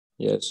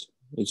Yes,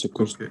 it's a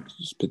Okay.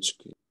 split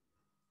screen.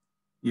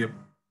 Yep.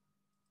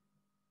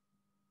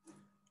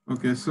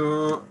 Okay,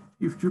 so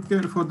if you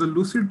can, for the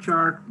Lucid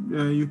chart,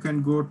 you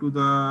can go to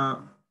the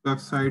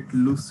website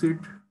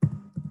lucid.app.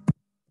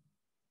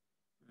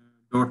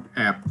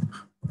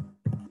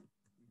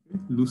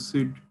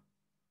 Lucid,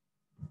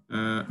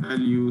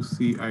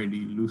 Lucid,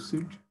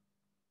 Lucid,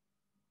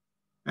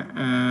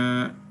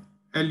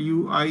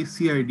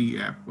 Luicid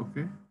app.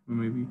 Okay,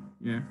 maybe,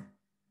 yeah.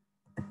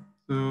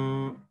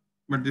 So,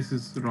 but this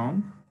is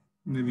wrong.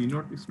 Maybe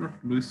not. It's not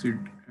Lucid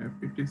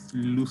app. It is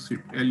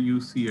Lucid,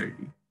 Lucid,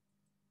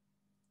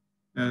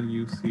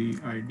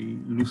 Lucid,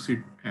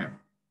 Lucid app.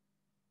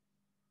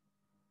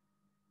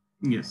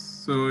 Yes.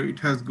 So it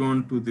has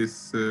gone to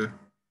this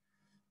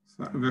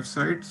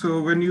website.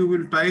 So when you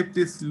will type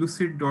this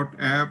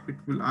lucid.app, it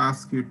will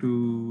ask you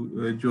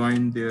to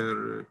join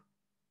their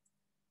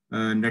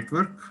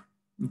network.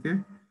 Okay.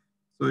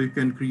 So you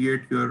can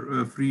create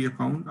your free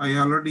account. I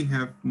already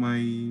have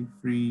my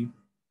free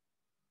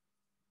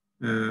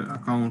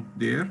account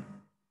there.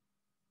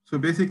 So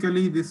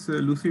basically this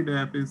Lucid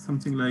app is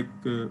something like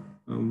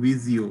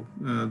Visio,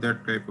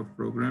 that type of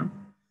program.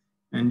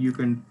 And you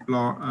can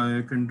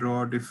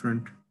draw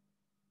different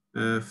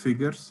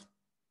figures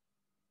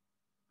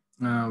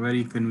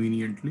very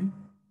conveniently.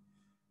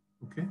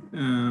 Okay,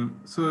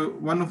 so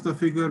one of the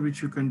figure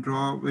which you can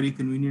draw very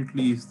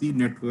conveniently is the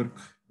network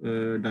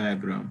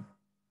diagram.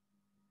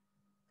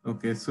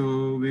 Okay,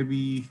 so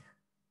maybe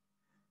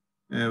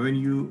when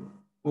you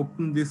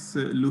open this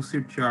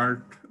Lucid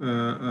chart,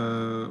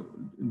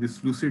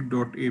 this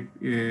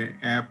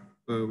Lucid.app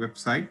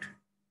website,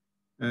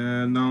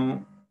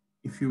 now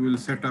if you will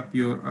set up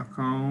your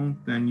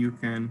account, then you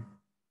can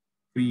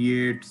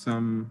create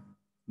some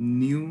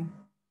new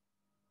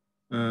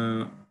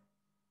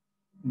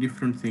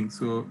different things.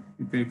 So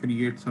you can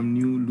create some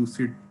new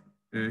Lucid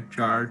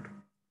chart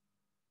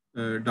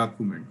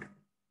document.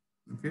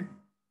 Okay.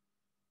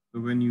 So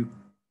when you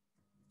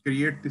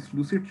create this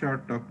Lucid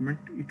chart document,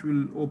 it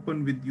will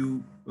open with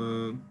you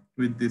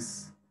with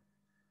this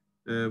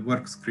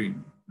work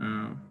screen.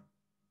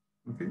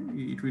 Okay,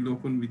 it will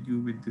open with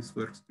you with this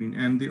work screen,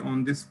 and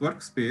on this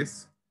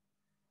workspace,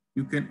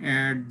 you can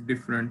add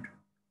different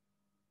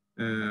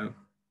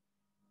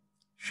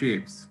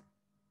shapes.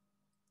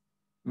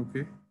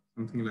 Okay,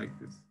 something like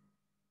this.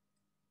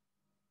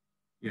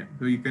 Yeah,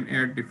 so you can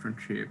add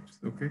different shapes.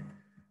 Okay,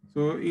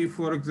 so if,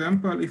 for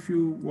example, if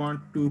you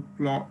want to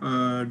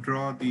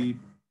draw the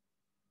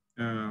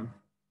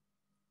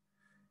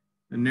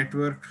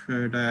network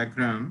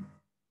diagram,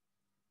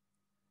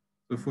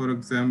 so for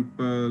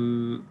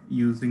example,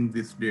 using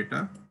this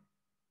data,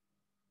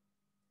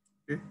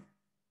 okay,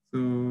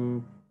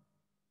 so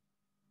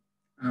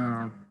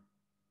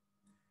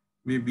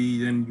maybe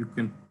then you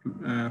can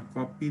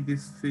copy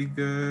this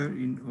figure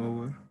in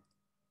over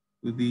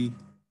to the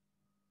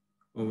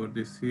over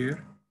this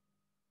here.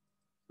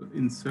 So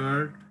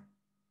insert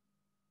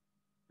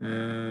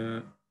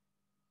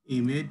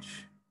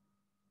image,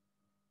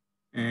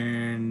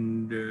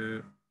 and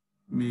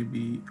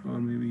maybe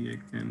I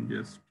can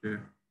just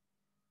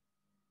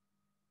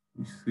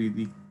see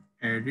the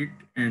edit,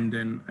 and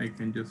then I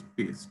can just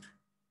paste.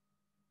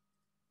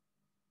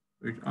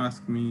 So it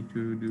asks me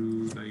to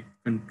do like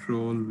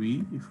Control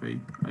V if I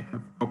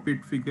have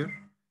copied figure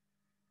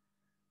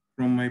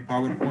from my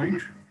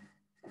PowerPoint.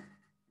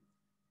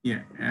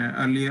 Yeah,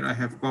 earlier I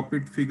have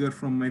copied figure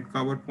from my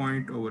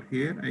PowerPoint over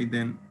here. I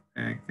can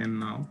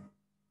now,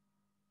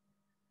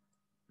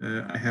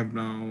 I have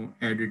now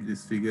added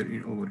this figure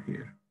in over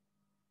here.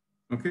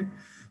 Okay,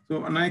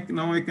 so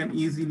now I can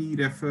easily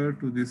refer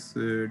to this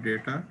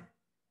data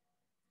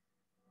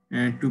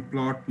and to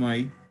plot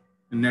my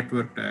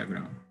network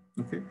diagram.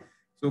 Okay,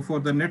 so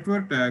for the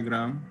network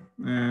diagram,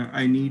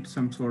 I need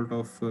some sort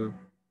of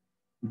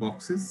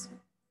boxes.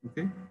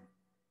 Okay,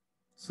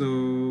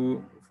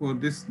 so for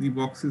this, the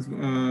boxes,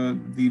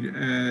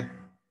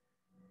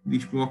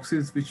 these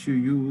boxes which you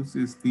use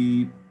is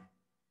the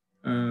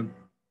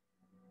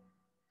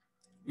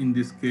in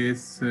this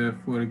case,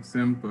 for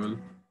example,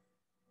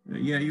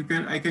 yeah,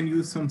 I can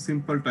use some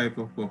simple type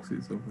of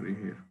boxes over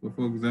here. So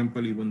for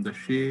example, even the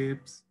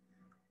shapes,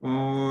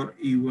 or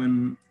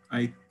even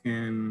I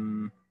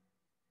can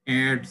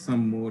add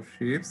some more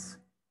shapes.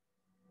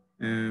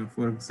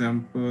 For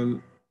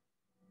example,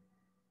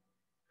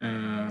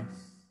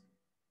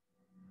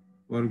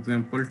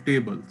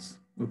 tables.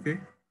 Okay.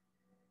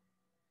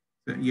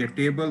 So, yeah,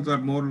 tables are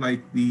more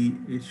like the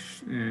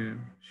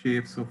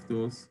shapes of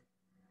those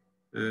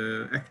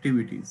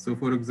activities. So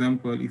for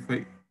example, if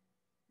I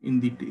in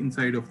the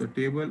inside of the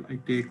table, I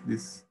take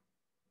this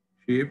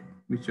shape,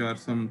 which are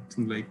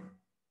something like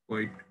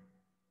quite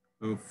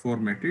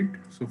formatted.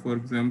 So for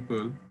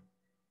example,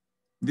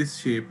 this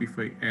shape, if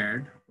I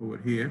add over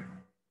here,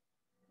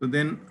 so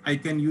then I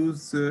can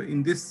use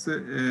in this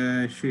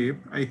shape,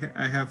 I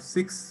have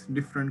 6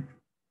 different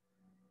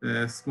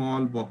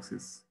small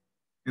boxes.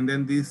 And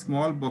then these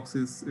small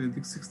boxes,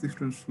 the 6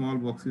 different small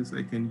boxes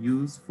I can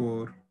use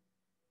for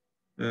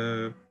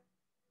the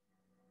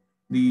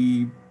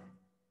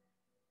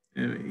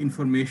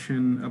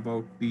information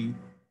about the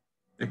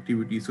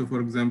activity. So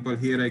for example,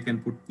 here I can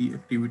put the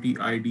activity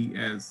ID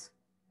as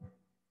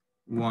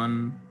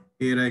 1.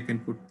 Here I can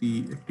put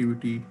the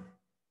activity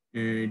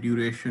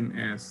duration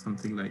as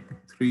something like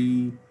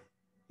 3.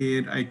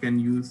 Here I can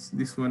use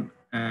this one,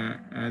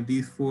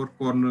 these 4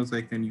 corners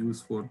I can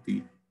use for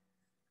the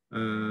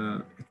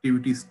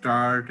activity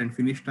start and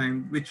finish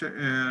time, which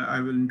I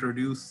will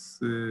introduce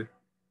to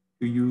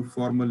you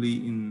formally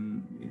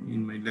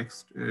in my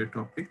next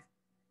topic.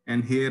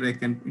 And here I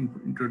can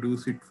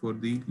introduce it for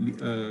the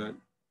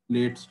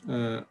late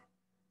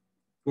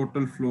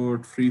total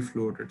float, free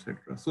float,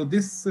 etc. So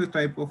this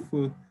type of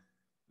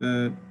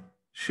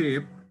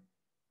shape,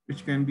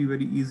 which can be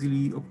very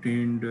easily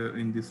obtained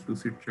in this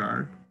Lucid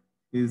chart,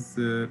 is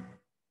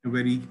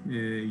very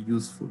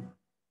useful.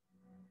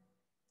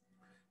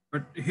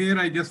 But here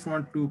I just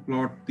want to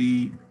plot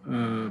the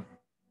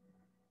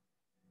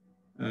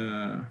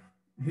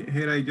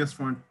here I just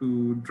want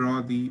to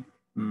draw the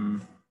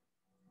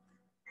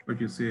what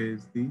you say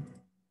is the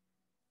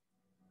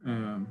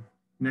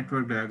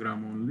network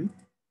diagram only.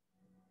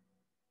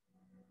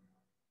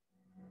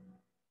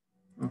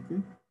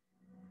 Okay.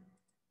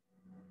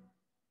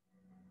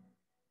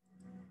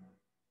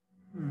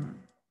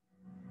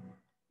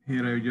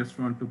 Here I just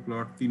want to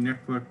plot the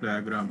network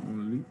diagram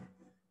only.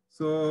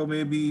 So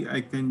maybe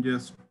I can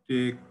just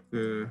take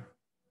a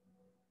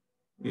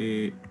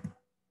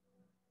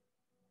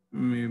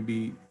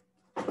maybe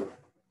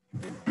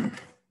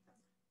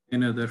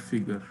another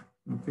figure.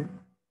 Okay.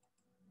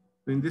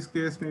 So in this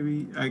case,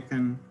 maybe I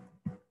can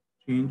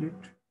change it.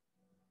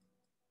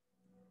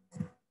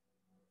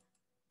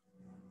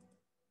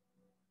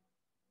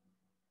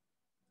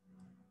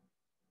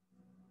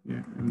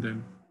 Yeah, and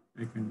then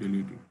I can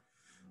delete it.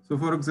 So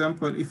for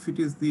example, if it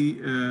is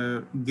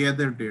the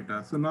gathered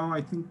data, so now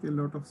I think a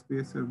lot of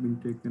space has been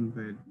taken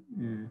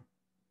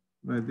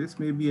by this.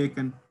 Maybe I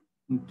can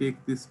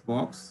take this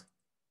box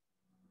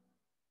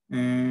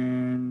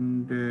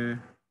and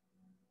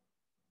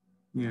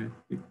yeah,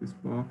 take this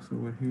box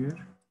over here,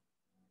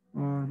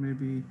 or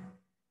maybe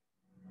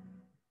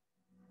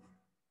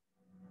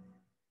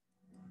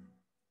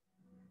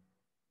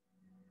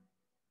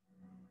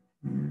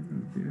here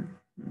or there.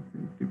 Okay,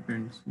 it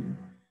depends here.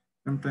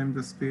 Sometimes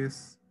the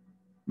space,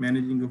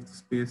 managing of the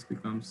space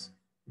becomes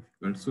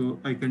difficult. So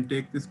I can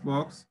take this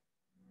box.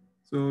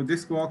 So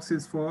this box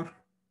is for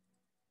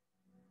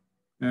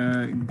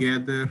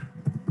gather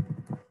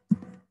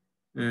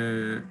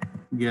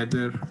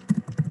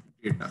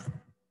data.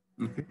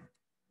 Okay.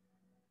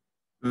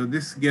 So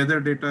this gather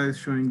data is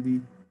showing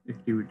the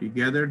activity.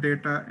 Gather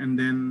data and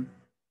then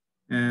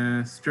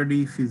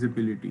study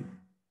feasibility.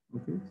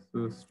 Okay.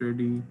 So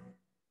study.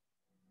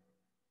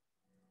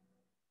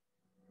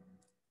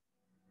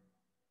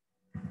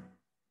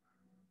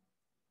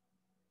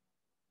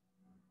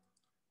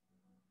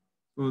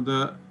 So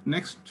the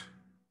next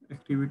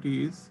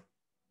activity is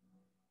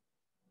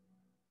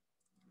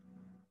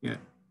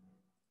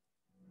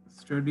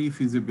study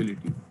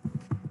feasibility.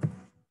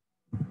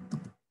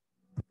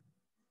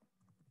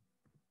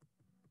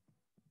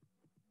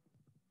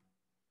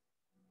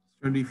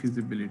 Study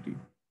feasibility.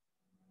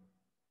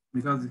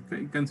 Because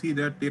you can see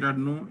that there are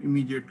no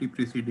immediately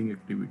preceding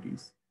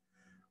activities.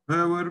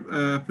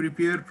 However,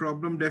 prepare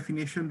problem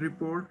definition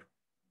report.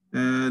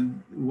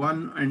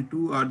 1 and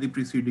 2 are the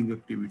preceding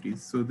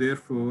activities. So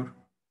therefore,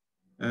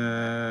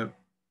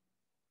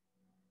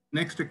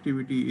 next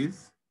activity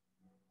is,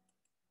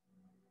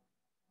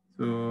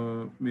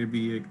 so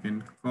maybe I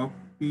can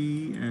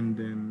copy and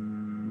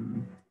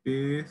then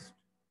paste.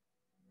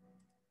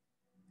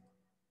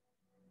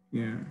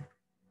 Yeah.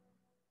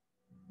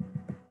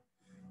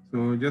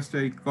 So just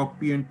I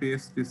copy and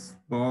paste this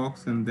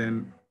box and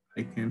then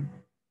I can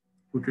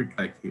put it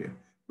like here.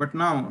 But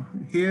now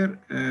here,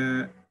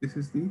 this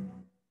is the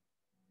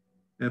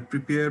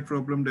prepare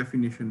problem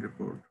definition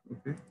report.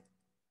 Okay.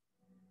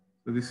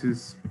 So this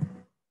is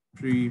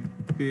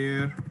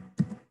prepare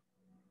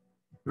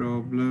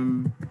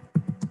problem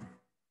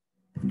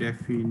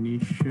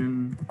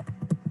definition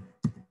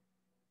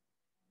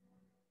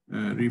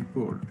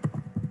report.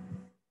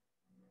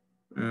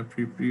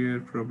 Prepare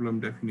problem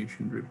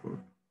definition report.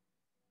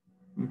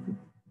 Okay.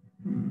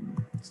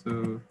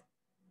 So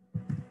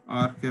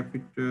R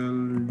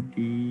capital,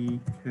 D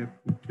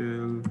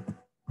capital,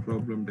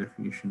 problem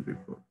definition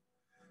report.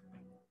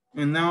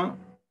 And now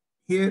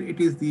here it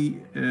is the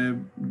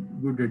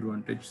good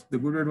advantage. The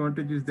good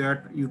advantage is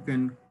that you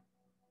can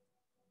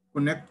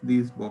connect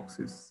these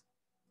boxes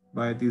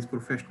by these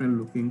professional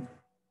looking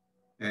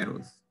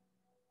arrows.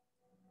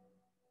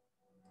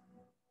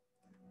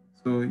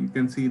 So you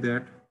can see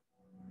that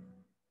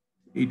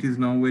it is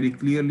now very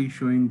clearly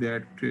showing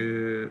that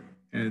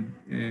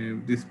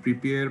this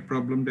prepare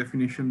problem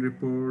definition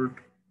report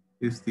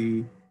is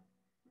the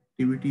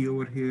activity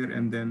over here,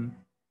 and then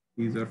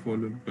these are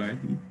followed by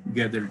the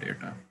gather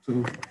data.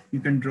 So you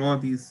can draw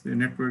these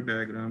network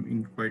diagram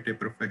in quite a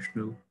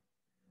professional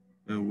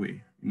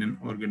way, in an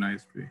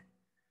organized way.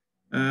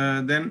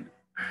 Then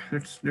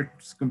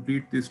let's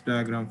complete this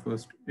diagram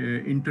first.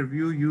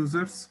 Interview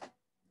users.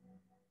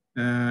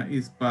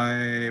 is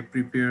by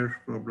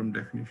prepare problem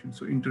definition.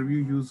 So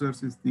interview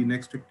users is the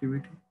next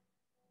activity.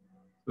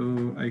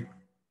 So I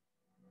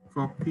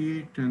copy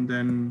it and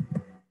then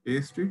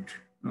paste it.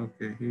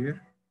 Okay,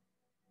 here.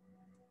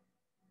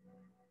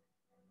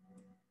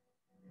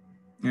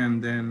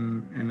 And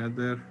then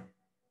another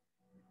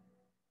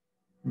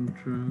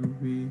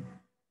interview.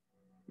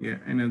 Yeah,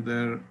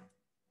 another.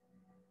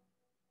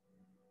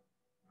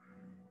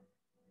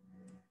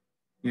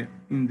 Yeah,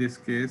 in this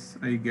case,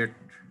 I get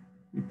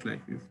it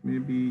like this.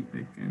 Maybe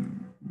I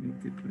can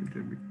make it a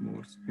little bit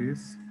more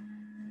space.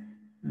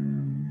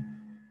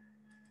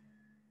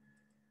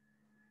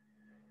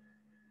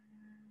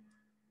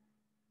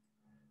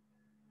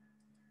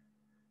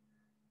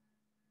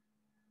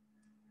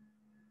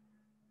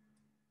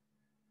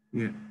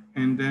 Yeah,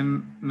 and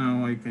then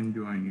now I can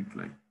join it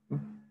like. Oh,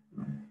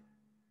 no.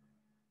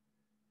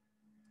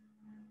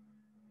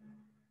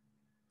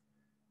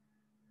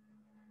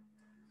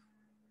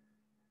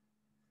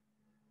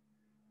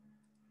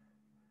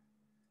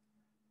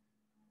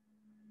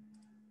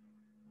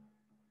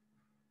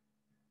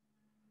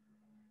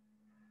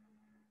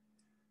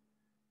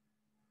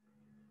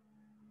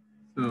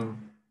 So,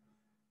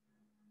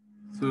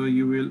 so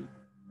you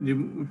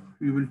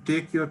will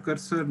take your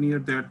cursor near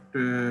that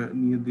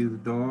near these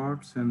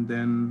dots, and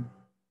then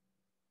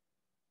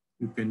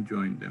you can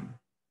join them.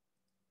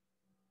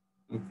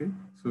 Okay,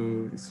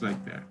 so it's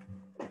like that.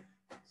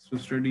 So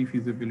study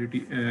feasibility.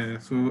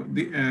 This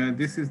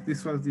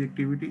was the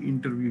activity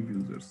interview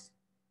users.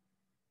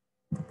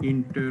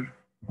 Interview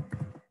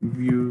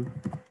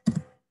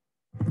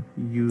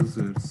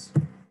users.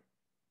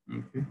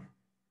 Okay,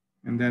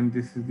 and then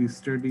this is the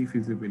study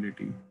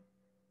feasibility.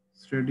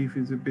 Study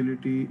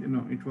feasibility.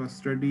 No, it was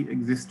study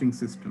existing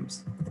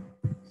systems.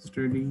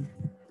 Study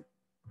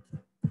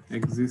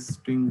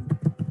existing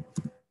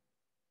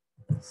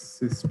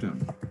system.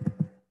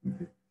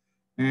 Okay.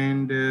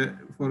 And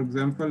for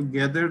example,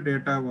 gather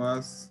data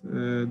was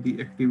the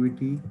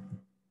activity.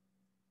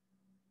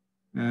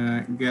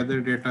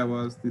 Gather data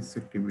was this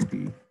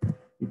activity.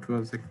 It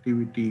was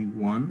activity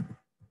 1,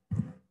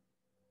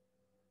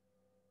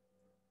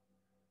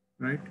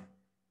 right?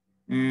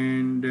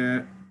 And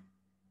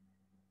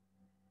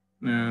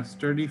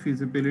study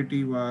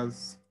feasibility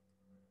was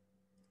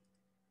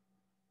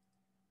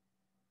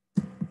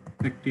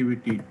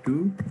activity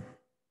 2.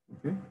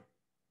 Okay,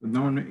 so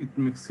now it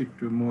makes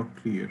it more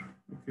clear.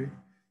 Okay,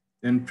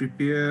 then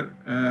prepare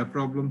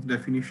problems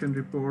definition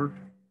report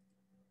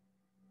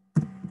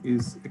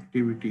is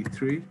activity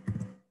 3.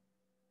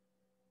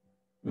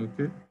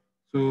 Okay,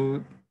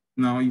 so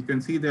now you can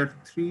see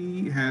that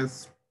 3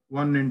 has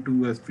 1 and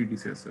 2 as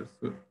predecessors.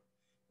 So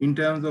in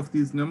terms of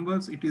these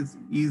numbers, it is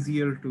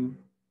easier to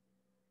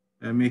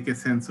make a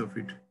sense of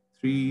it.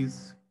 3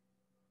 is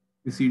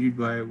preceded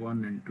by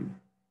 1 and 2.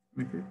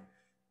 Okay.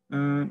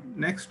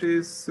 Next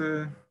is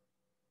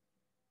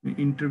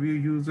interview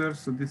user.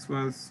 So this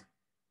was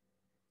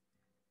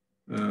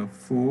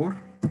 4.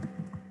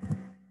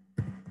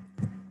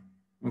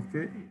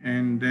 Okay,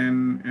 and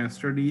then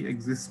study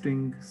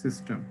existing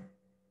system.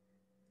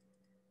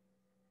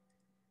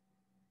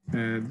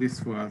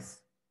 This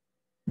was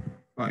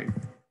 5.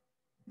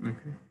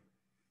 Okay.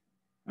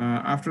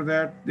 After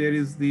that, there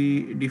is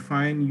the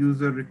define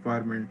user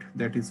requirement,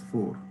 that is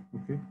 4.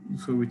 Okay,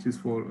 so which is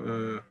for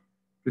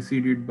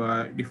preceded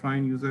by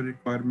define user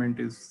requirement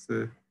is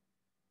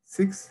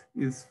 6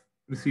 is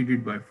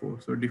preceded by 4.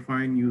 So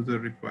define user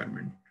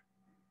requirement.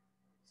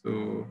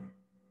 So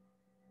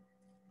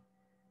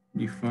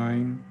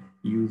define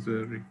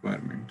user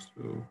requirement.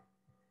 So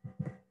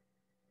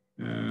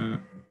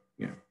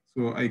yeah,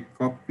 so I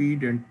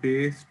copied and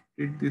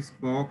pasted this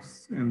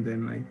box and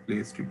then I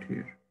placed it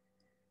here.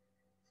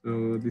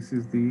 So this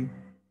is the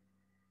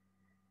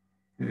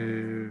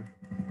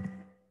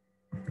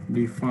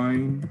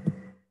define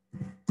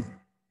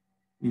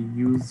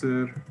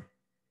user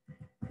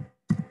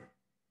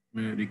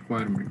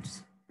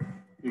requirements.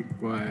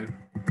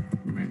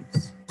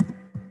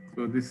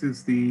 So this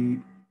is the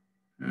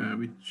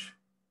which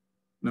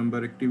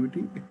number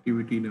activity?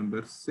 Activity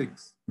number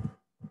 6.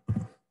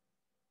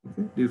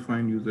 Okay,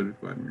 define user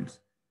requirements.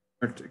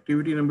 But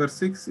activity number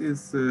 6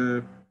 is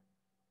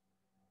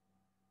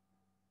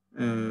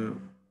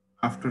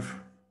after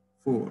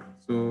 4.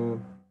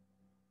 So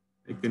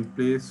I can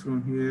place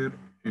from here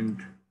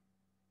and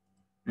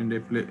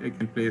I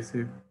can place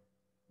a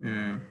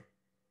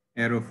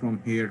arrow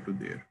from here to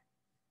there.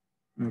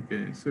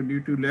 Okay, so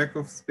due to lack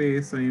of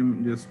space, I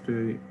am just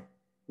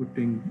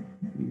putting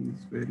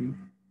these very,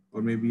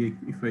 or maybe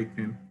if I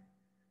can.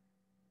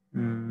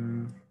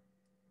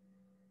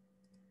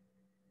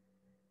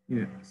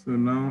 Yeah, so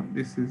now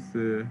this is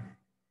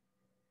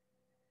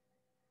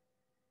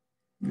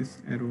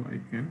this arrow I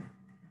can.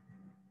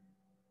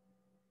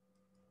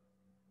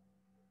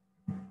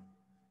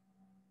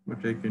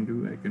 What I can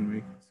do, I can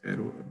make this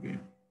arrow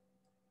again.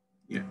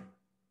 Yeah,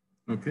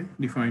 okay,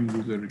 define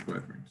user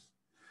requirements.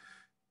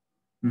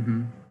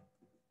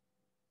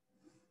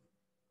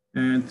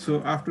 And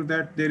so after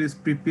that, there is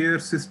prepare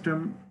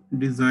system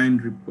design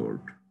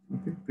report.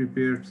 Okay,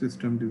 prepared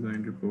system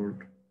design report.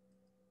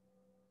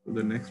 So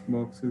the next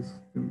box is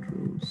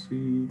Control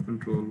C,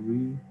 Control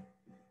V,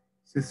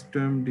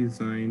 system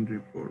design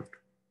report.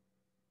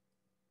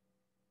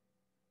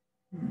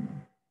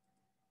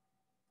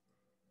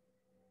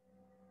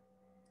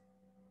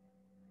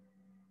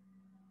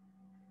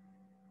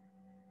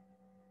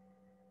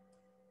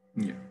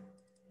 Yeah.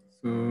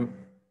 So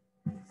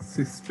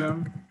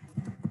system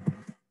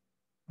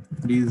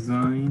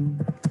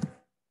design,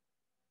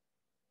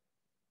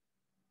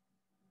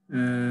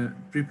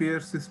 prepare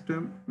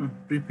system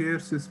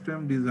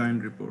design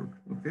report.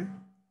 Okay.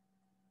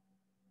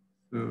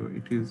 So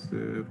it is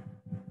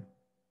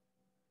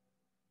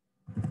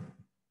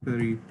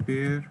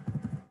prepare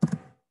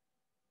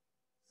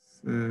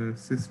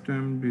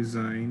system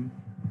design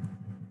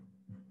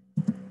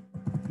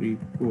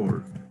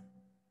report.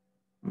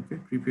 Okay,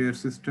 prepare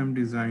system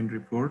design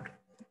report.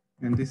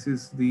 And this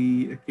is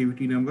the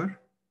activity number.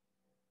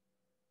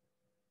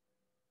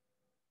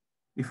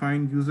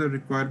 Define user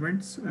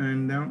requirements.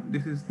 And now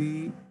this is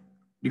the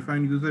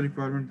define user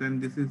requirement. Then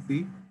this is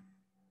the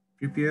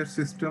prepare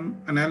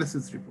system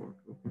analysis report.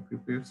 Okay,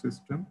 prepare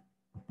system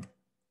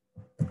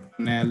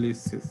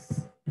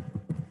analysis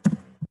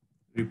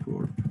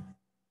report.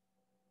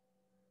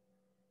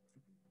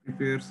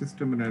 Prepare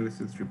system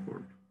analysis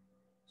report.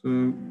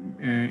 So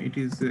it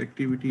is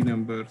activity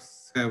number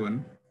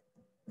 7.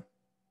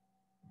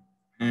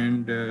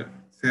 And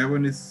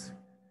 7 is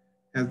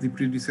has the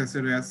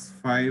predecessor as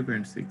 5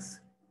 and 6.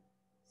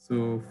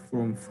 So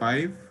from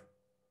 5,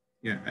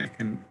 yeah, I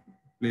can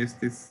place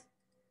this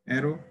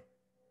arrow,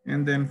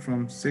 and then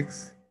from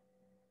 6,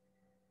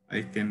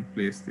 I can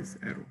place this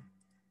arrow.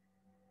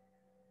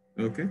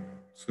 Okay,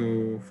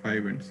 so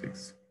 5 and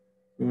 6.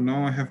 So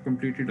now I have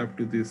completed up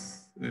to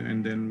this,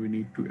 and then we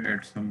need to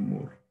add some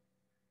more.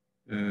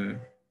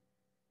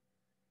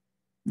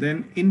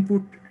 Then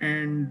input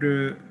and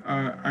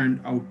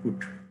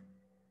output.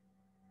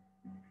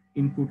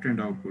 Input and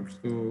output.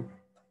 So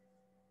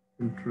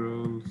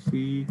Control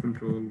C,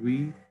 Control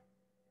V.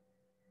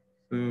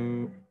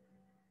 So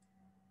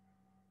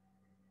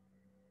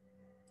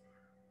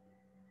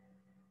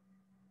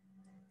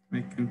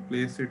I can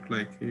place it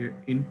like here,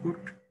 input.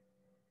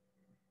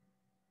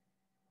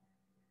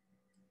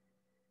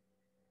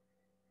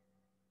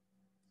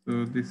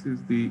 So this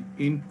is the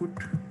input.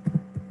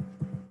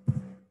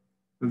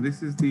 So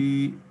this is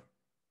the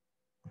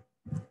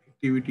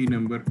activity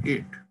number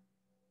 8.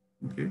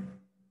 Okay.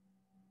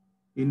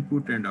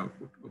 Input and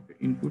output. Okay.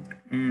 Input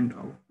and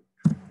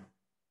output.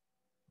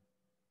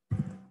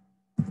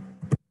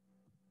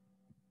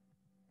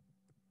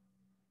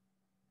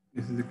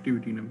 This is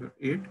activity number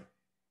 8.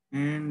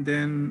 And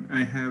then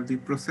I have the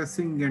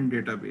processing and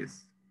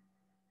database.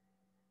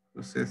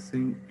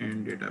 Processing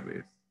and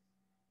database.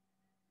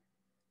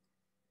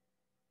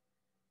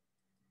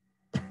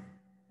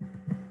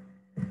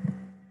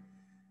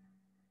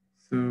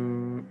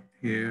 So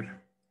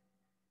here,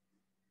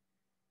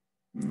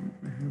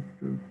 I have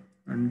to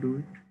undo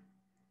it.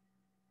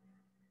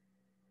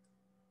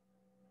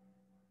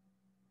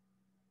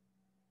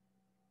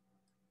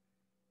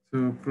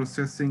 So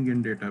processing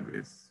and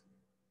database.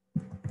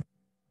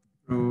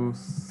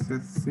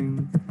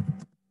 Processing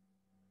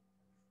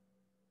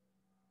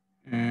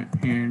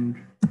and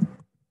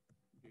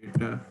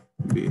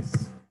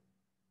database.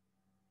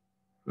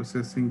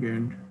 Processing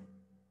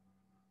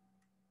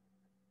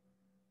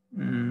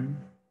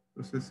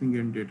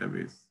and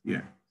database.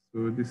 Yeah.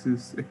 So this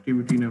is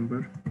activity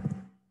number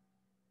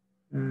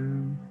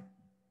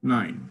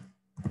 9.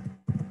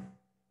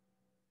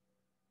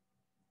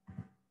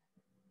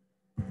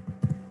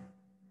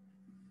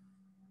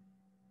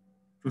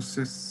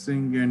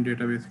 Processing and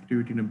database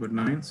activity number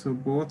 9. So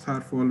both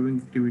are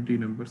following activity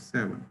number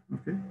 7.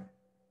 Okay.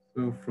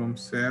 So from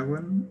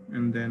 7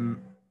 and then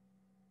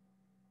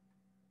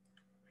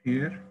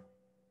here,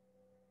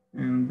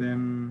 and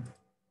then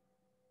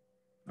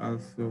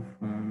also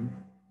from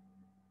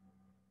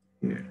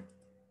here.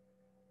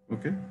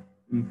 Okay.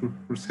 Input,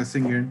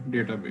 processing and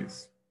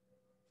database.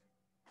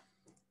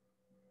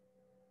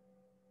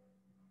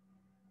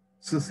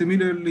 So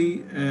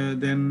similarly,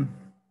 then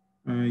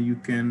you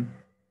can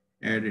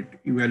add it,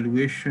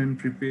 evaluation,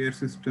 prepare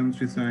systems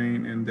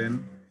design, and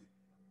then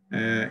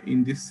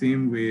in this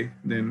same way,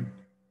 then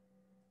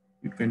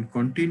you can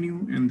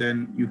continue, and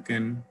then you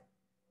can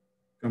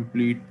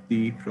complete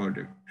the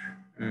project.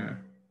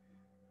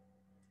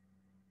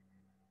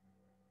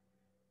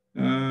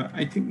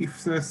 I think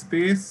if the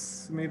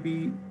space,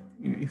 maybe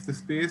if the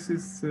space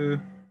is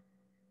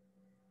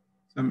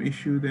some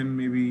issue, then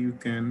maybe you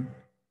can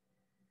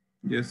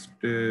just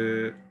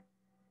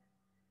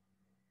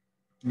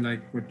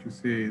like what you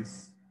say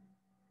is,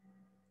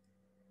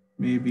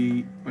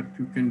 maybe what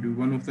you can do,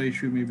 one of the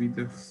issue may be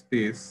the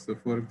space. So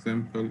for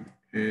example,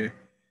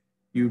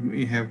 you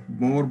may have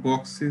more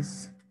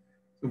boxes.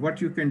 So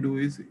what you can do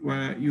is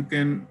you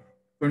can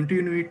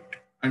continue it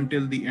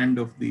until the end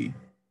of the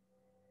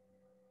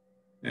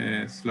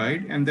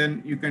slide, and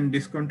then you can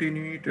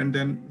discontinue it and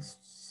then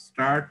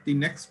start the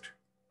next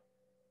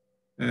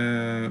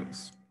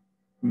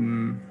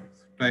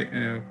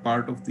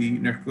part of the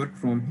network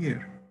from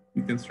here.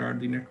 You can start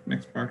the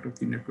next part of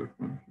the network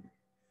from here.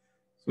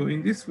 So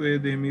in this way,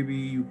 then maybe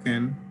you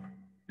can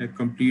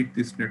complete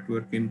this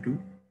network into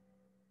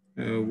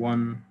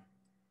one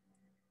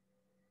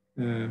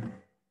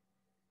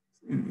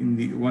in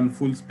the one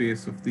full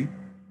space of the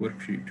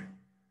worksheet.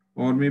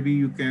 Or maybe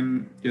you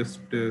can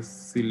just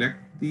select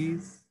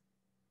these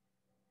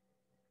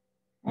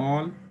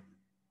all,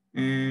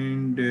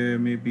 and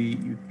maybe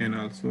you can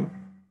also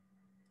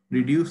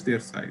reduce their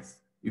size.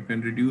 You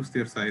can reduce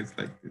their size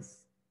like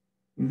this.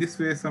 In this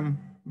way,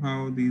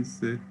 somehow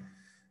these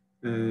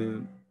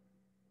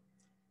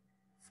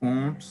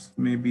fonts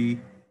may be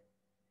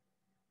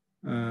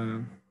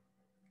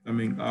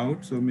coming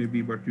out. So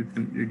maybe, but you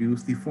can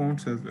reduce the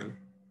fonts as well.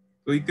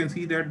 So you can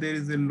see that there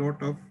is a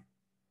lot of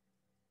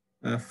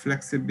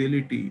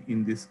flexibility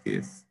in this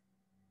case.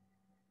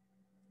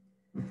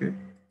 Okay.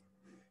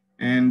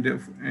 And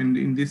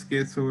in this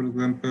case, for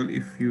example,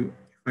 if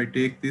I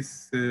take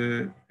this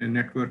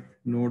network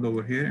node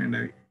over here and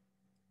I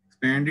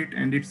expand it,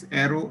 and its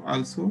arrow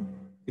also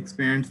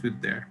expands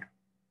with that.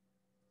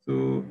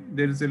 So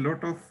there is a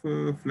lot of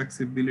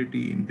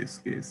flexibility in this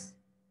case.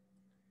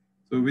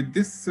 So with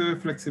this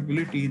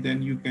flexibility,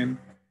 then you can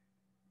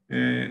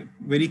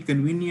very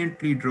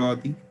conveniently draw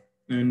the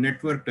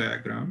network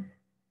diagram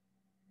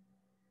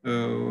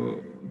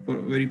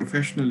very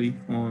professionally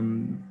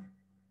on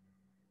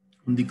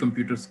the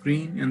computer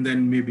screen, and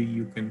then maybe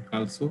you can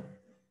also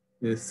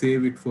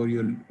save it for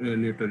your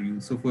later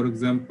use. So for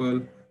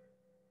example,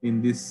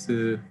 in this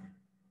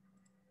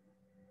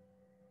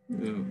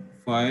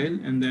file,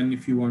 and then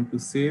if you want to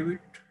save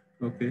it,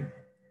 okay,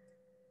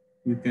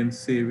 you can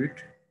save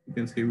it. You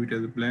can save it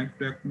as a blank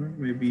document.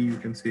 Maybe you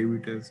can save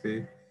it as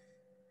a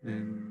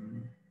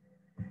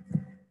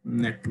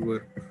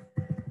network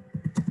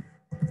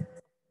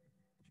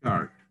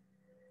chart.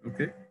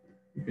 Okay,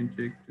 you can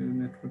check the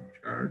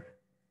network chart.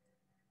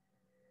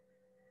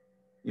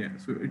 Yeah,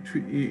 so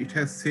it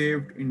has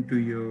saved into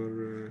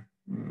your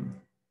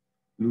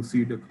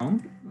Lucid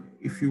account.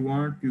 If you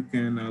want, you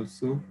can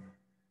also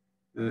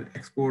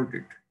export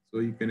it. So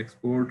you can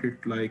export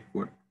it like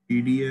what,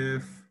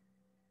 PDF,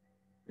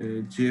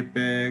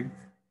 JPEG,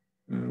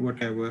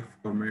 whatever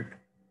format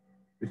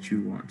which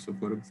you want. So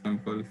for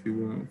example, if you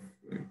want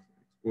to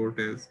export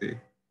as a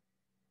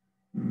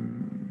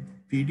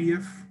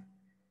PDF,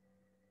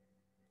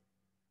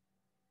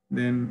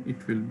 then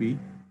it will be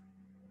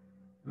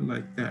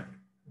like that.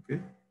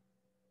 Okay.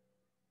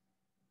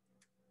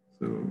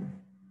 So,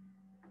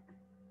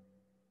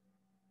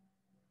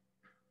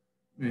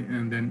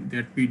 and then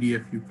that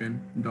PDF you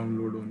can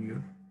download on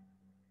your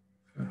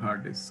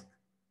hard disk.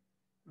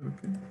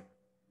 Okay.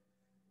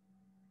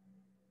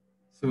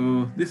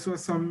 So this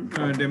was some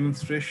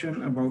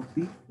demonstration about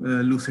the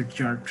Lucid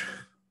chart.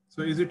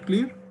 So is it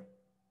clear?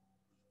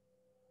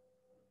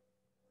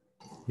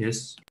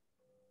 Yes.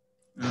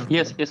 Okay.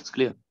 Yes, it's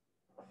clear.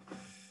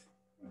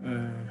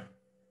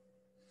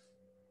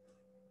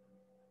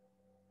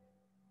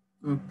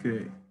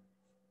 Okay.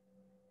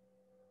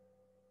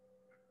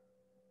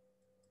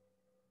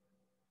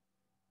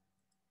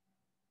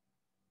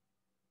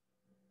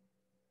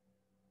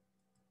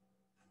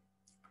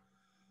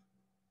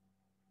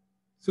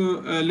 So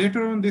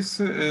later on, this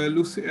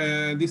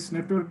this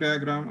network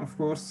diagram, of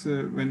course,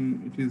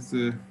 when it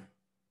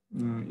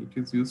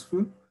is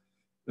useful,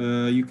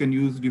 you can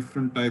use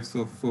different types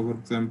of, for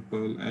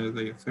example, as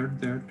I have said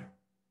that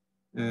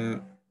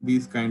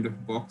these kind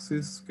of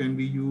boxes can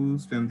be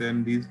used, and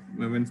then these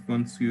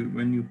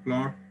when you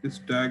plot this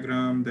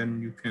diagram, then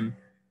you can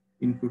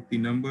input the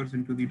numbers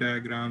into the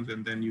diagrams,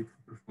 and then you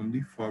perform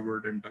the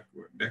forward and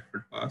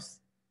backward pass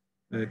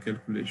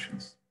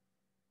calculations.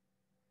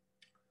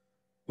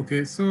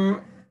 Okay,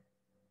 so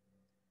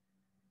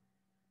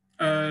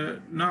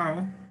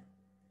now,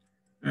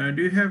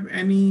 do you have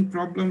any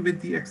problem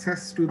with the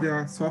access to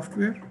the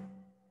software?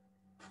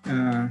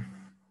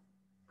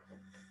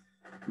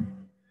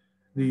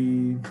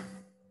 The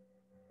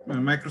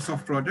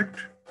Microsoft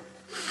project?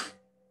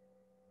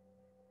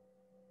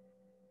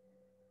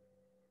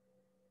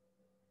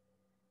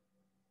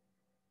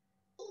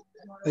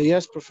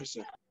 Yes,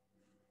 Professor.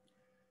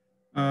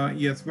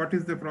 Yes, what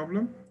is the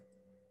problem?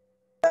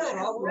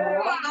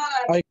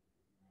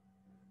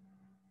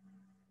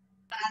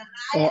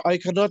 I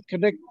cannot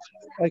connect.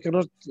 I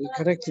cannot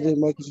connect to the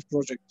Microsoft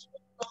project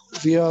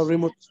via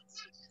remote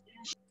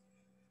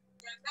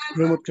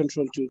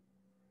control too.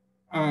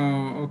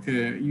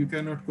 Okay, you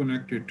cannot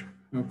connect it.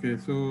 Okay,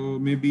 so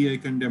maybe I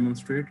can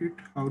demonstrate it,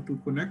 how to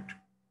connect.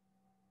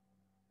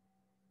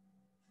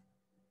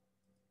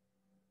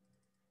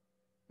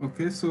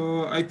 Okay,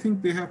 so I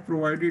think they have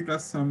provided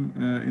us some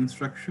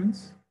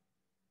instructions.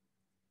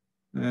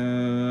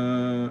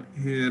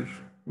 Here,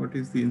 what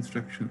is the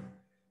instruction?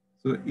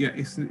 So yeah,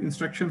 it's an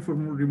instruction for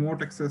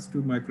remote access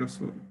to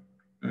Microsoft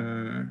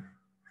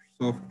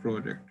soft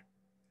project.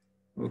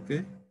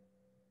 Okay.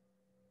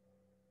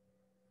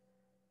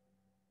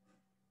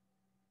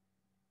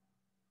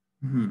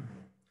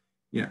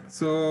 Yeah,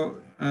 so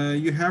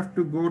you have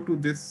to go to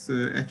this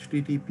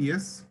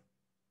HTTPS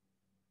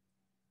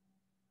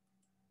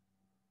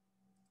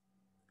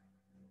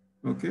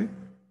Okay,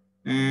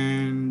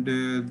 and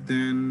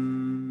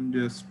then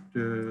just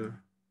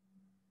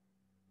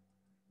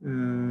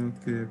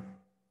okay,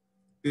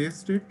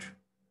 paste it,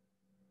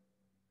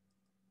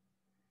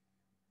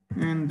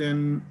 and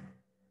then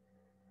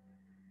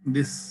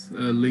this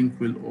link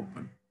will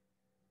open.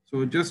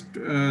 So just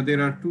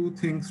there are two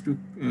things to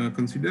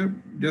consider.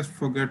 Just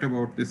forget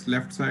about this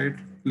left side.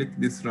 Click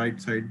this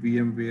right side,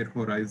 VMware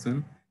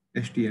Horizon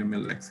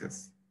HTML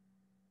access.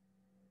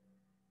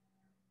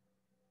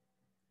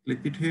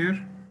 Click it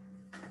here.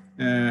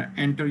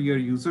 Enter your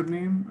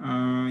username.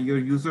 Your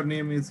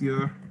username is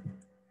your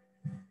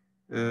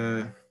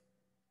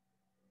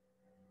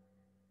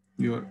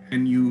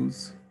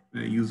NU's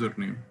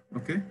username.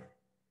 Okay.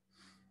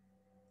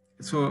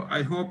 So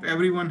I hope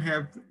everyone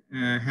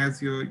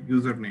has your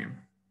username,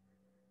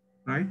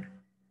 right?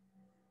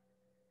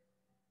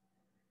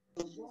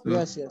 So,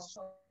 Yes, yes.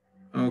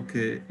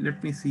 okay,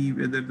 let me see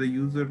whether the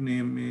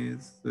username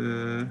is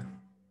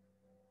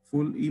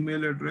full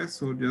email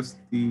address or just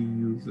the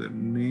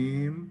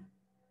username.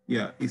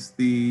 Yeah, it's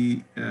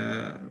the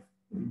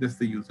just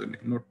the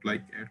username, not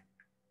like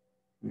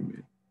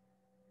email.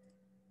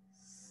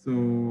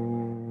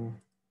 So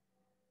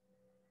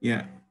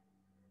yeah,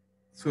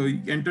 so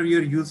you enter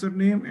your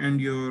username and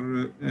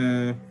your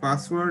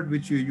password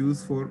which you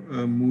use for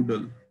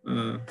Moodle.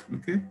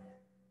 Okay,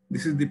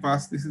 this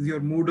is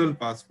your Moodle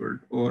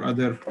password or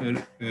other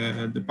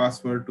the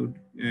password to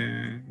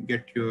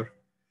get your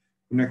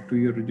connect to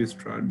your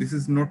registrar. This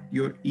is not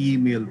your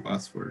email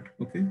password.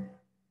 Okay,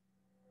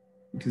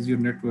 it is your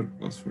network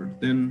password.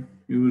 Then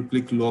you will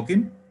click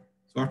login.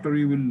 So after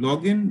you will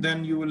log in,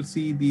 then you will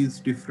see these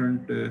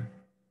different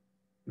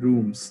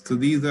rooms. So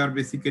these are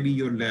basically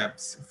your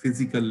labs,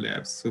 physical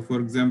labs. So for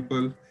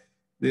example,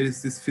 there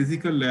is this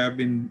physical lab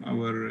in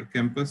our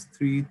campus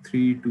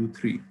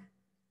 3323,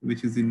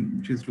 which is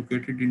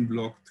located in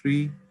block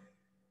 3,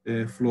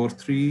 floor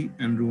 3,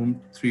 and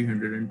room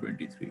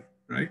 323,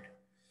 right?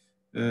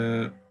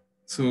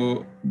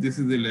 So this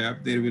is the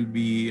lab. There will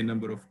be a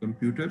number of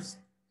computers.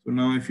 So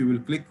now if you will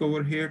click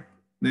over here,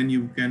 then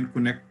you can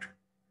connect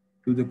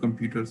to the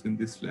computers in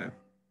this lab.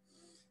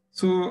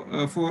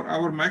 So for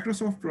our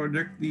Microsoft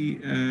project, the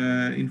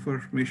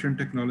Information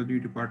Technology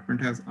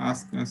Department has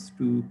asked us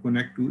to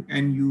connect to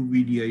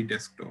NUVDI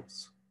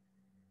desktops.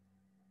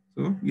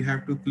 So you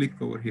have to click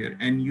over here,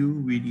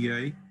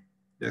 NUVDI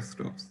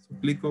desktops. So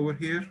click over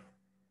here.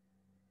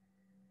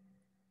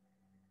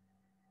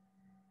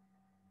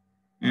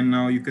 And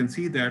now you can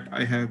see that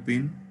I have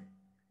been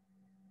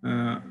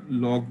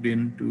logged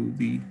into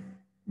the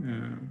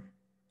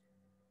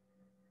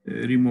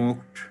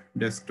remote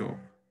desktop.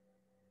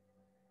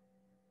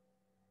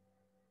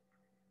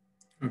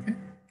 Okay,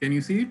 can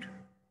you see it?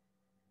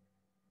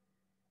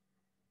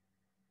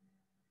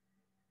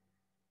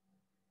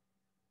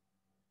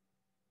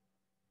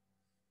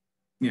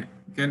 Yeah,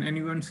 can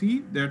anyone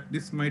see that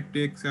this might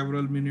take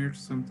several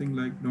minutes, something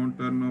like don't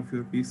turn off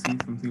your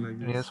PC, something like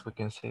this? Yes, we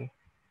can see.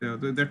 Yeah,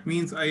 that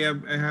means I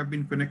have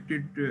been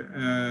connected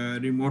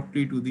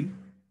remotely to the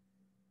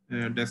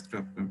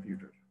desktop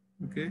computer.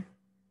 Okay.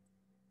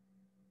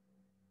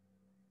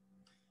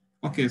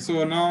 Okay,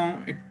 so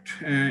now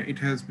it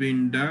has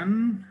been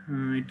done.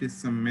 It is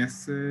some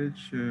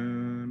message,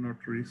 not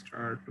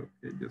restart.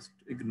 Okay, just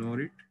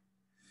ignore it.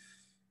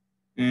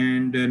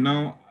 And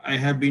now I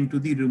have been to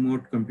the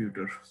remote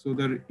computer. So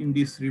that in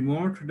this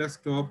remote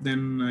desktop,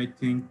 then I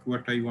think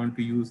what I want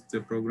to use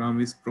the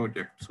program is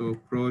project. So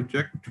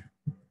project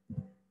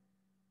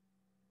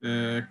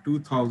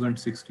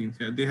 2016.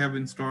 So they have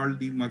installed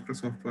the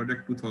Microsoft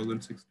Project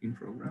 2016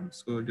 program.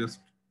 So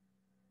just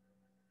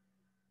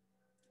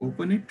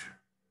open it.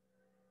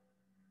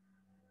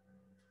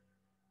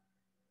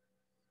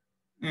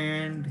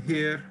 And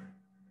here,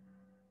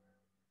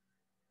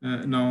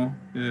 now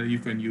you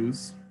can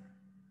use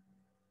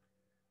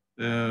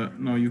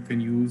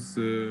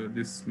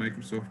this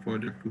Microsoft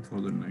Project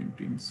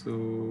 2019.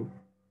 So,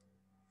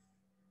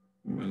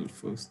 well,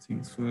 first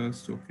things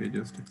first, okay,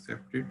 just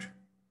accept it.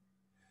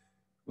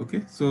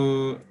 Okay,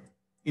 so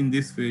in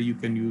this way, you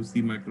can use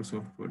the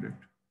Microsoft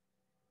project.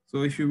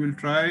 So if you will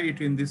try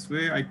it in this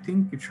way, I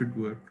think it should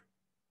work.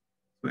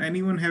 So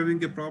anyone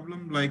having a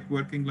problem like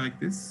working like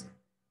this?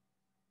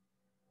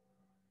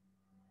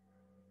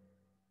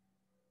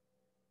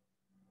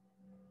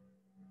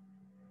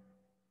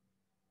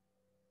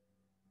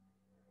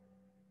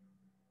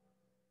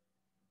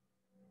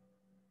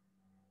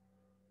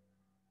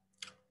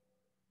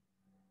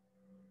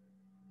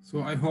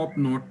 So I hope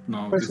not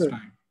now this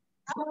time.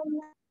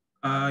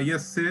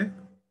 Yes, say.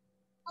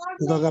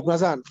 Dr.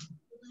 Prazan,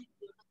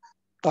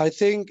 I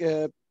think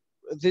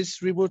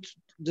this remote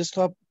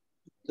desktop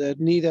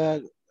need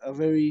a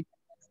very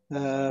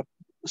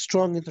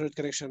strong internet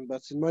connection,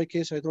 but in my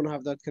case, I don't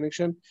have that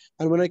connection.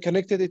 And when I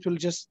connect it, it will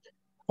just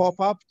pop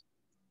up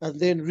and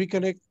then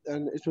reconnect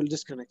and it will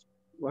disconnect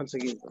once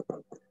again.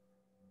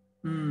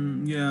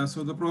 Yeah,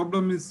 so the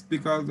problem is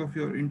because of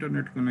your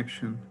internet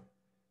connection.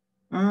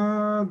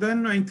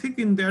 Then I think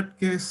in that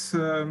case,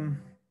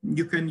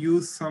 you can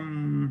use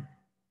some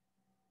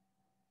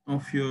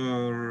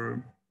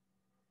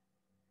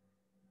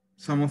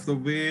some of the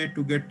way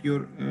to get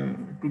your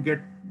to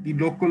get the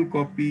local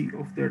copy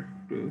of that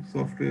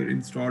software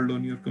installed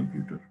on your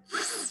computer.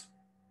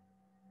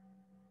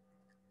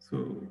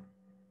 So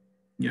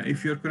yeah,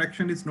 if your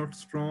connection is not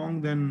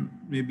strong, then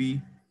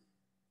maybe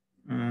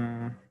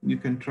you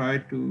can try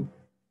to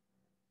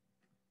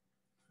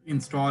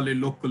install a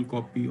local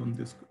copy on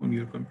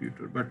your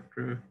computer. But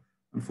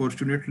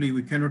unfortunately,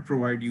 we cannot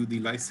provide you the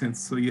license,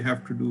 so you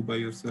have to do by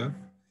yourself.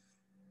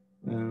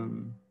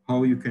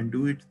 How you can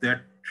do it,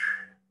 that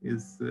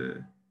is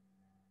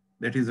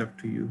up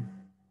to you.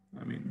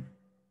 I mean,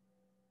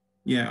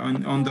 yeah,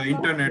 on the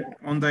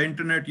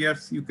internet,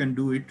 yes, you can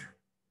do it,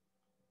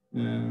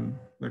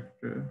 but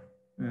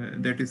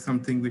that is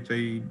something which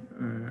I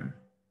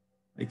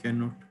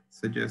cannot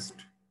suggest.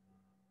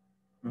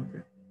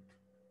 Okay.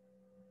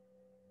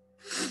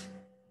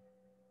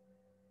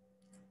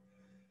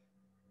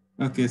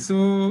 Okay,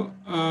 so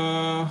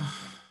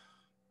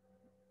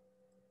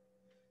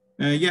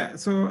yeah,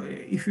 so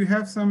if you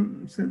have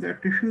that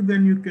issue,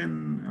 then you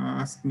can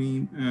ask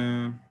me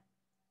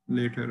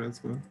later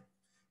as well.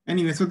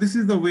 Anyway, so this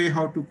is the way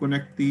how to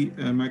connect the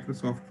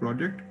Microsoft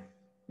project.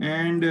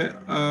 And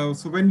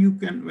so when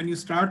you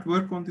start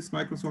work on this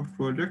Microsoft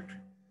project,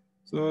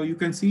 so you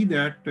can see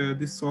that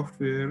this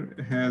software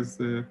has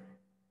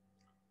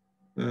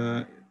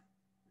an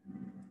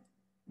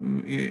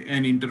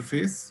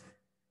interface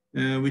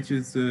which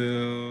is a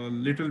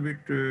little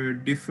bit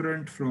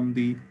different from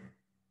the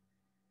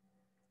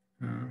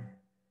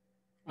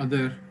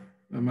other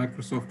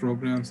Microsoft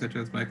programs such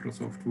as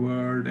Microsoft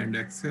Word and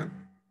Excel.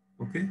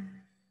 Okay.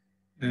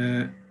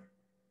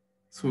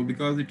 So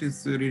because it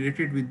is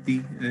related with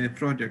the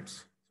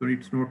projects, so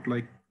it's not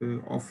like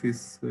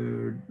Office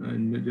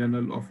and the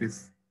general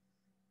Office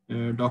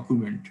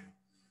document.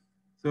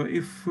 So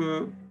if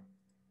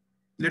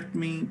let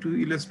me to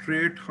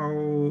illustrate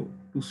how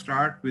to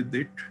start with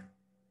it.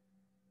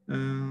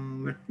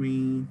 Let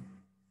me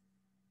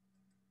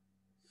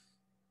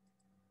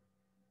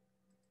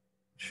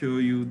show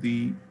you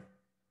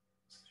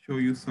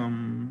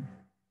some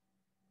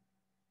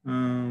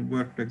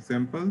worked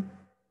example.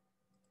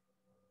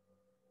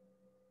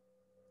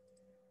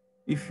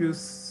 If you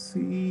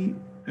see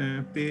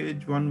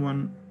page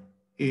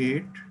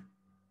 118,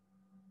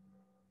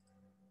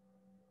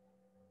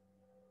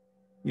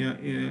 yeah,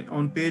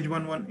 on page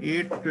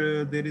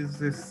 118, there is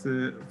this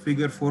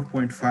figure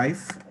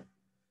 4.5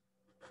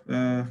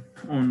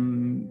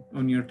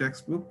 on your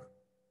textbook.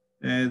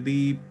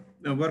 The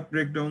work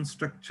breakdown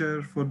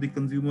structure for the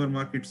consumer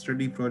market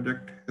study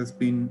project has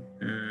been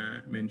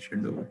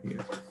mentioned over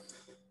here.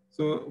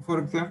 So, for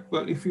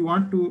example, if you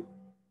want to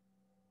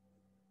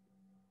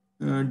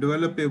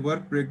develop a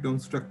work breakdown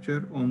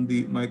structure on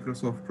the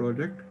Microsoft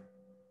project,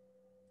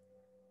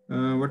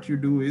 what you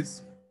do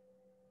is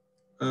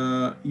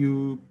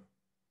you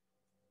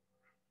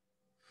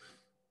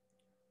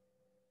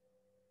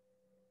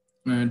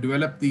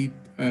develop the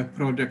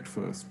project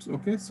first.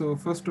 Okay, so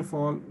first of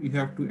all, you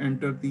have to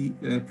enter the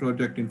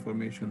project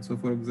information. So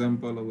for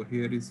example, over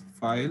here is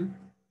file,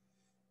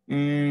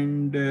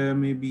 and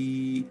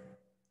maybe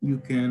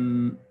you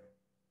can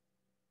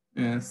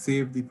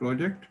save the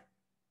project,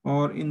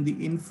 or in the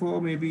info,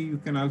 maybe you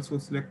can also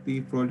select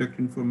the project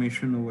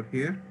information over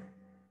here,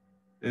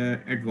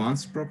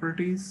 advanced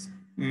properties,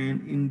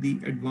 and in the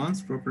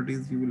advanced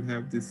properties, you will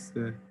have this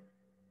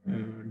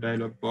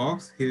dialog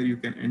box. Here you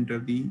can enter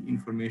the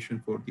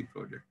information for the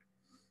project.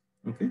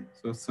 Okay,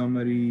 so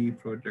summary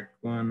project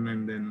 1,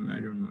 and then I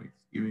don't know,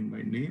 it's giving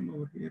my name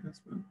over here as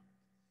well.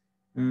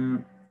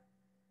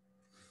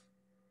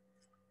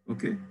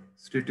 Okay,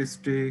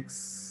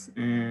 statistics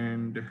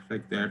and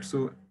like that.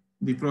 So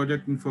the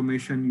project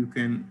information you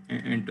can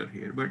enter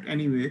here. But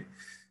anyway,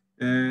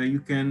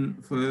 you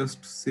can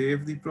first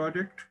save the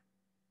project.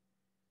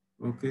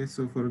 Okay,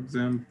 so for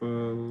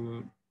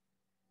example,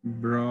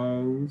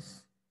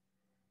 browse,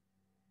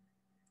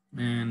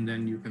 and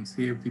then you can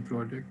save the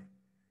project.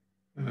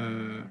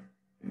 And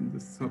the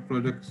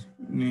subproject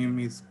name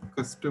is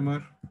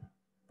customer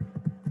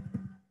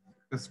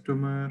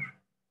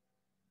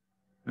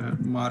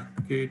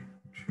market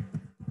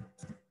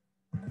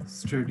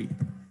study.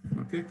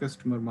 Okay,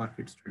 customer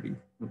market study.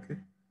 Okay,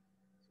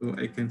 so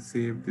I can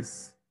save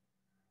this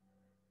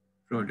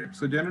project.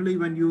 So generally,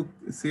 when you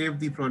save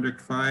the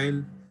project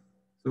file,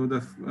 so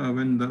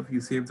when you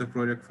save the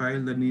project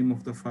file, the name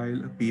of the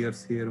file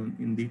appears here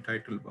in the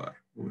title bar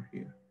over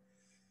here.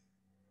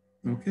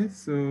 Okay,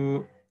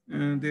 so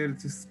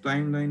there's this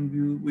timeline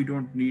view. We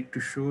don't need to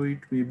show it.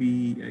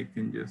 Maybe I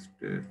can just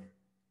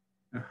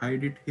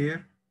hide it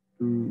here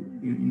to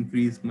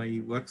increase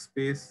my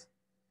workspace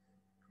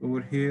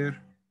over here.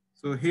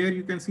 So here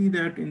you can see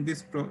that in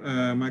this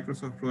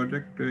Microsoft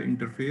project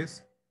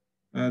interface,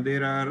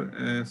 there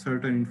are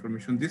certain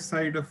information. This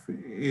side of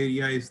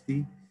area is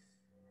the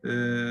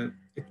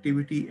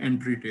activity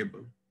entry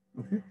table.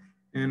 Okay,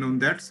 and on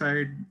that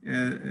side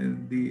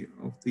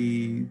of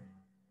the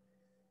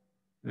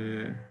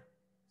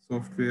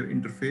software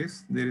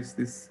interface, there is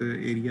this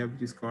area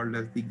which is called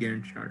as the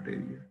Gantt chart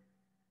area.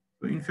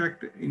 So in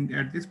fact,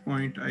 at this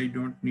point, I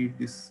don't need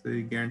this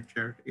Gantt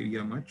chart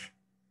area much.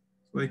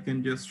 So I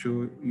can just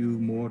show you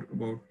more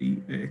about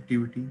the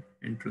activity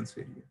entrance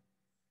area.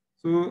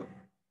 So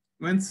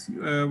when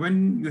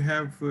you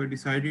have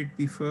decided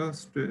the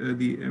first,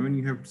 when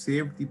you have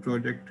saved the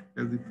project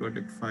as the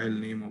project file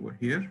name over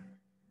here,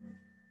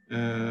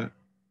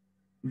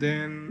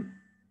 then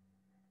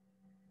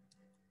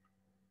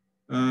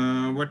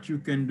what you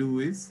can do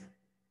is,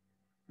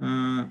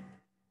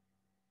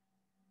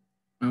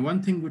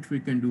 one thing which we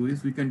can do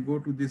is we can go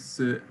to this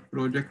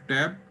project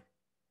tab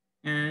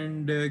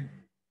and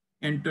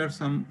enter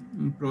some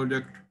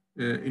project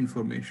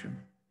information.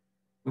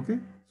 Okay,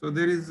 so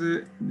there is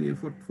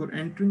for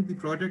entering the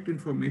project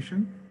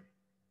information,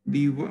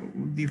 the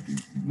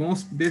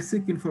most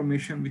basic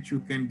information which you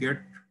can get,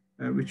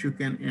 which you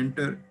can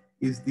enter,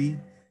 is the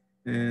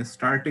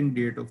starting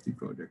date of the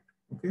project.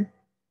 Okay,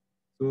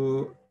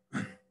 so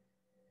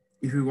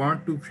if you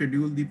want to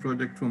schedule the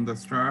project from the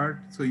start,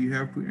 so you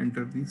have to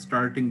enter the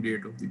starting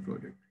date of the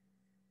project,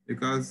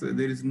 because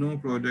there is no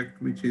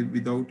project which is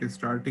without a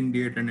starting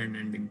date and an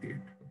ending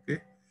date.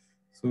 Okay,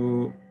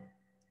 so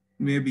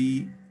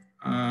maybe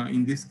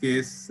in this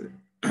case,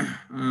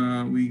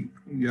 we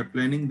are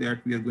planning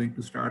that we are going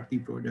to start the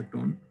project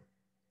on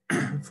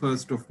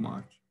 1st of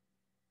March.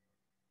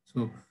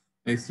 So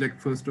I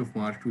select 1st of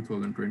March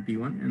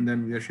 2021, and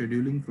then we are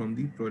scheduling from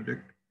the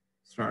project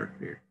start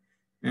date.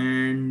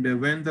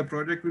 And when the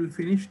project will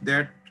finish,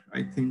 that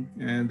I think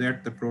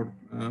that the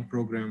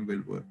program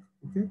will work.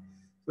 Okay,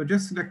 so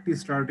just select the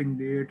starting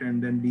date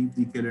and then leave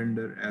the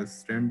calendar as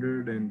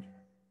standard and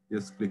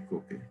just click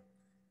OK.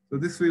 So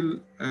this will,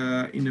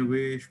 in a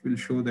way, will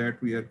show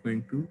that we are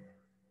going to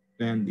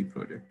plan the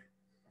project.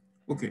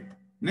 Okay,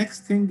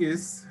 next thing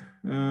is,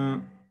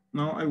 now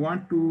I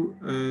want to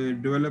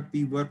develop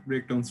the work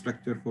breakdown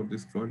structure for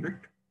this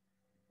project.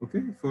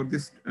 Okay, for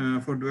this,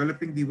 for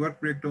developing the work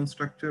breakdown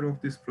structure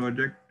of this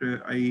project,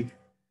 I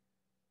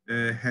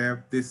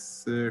have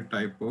this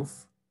type of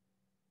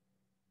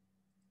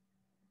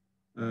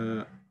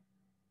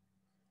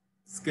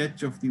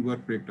sketch of the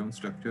work breakdown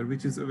structure,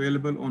 which is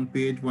available on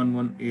page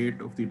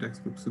 118 of the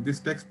textbook. So this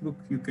textbook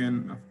you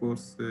can, of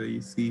course,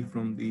 you see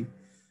from the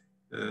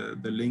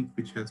link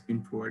which has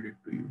been provided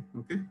to you.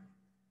 Okay,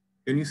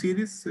 can you see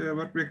this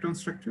work breakdown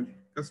structure,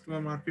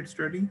 customer market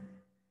study?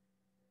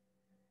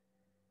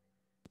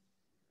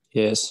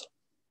 Yes.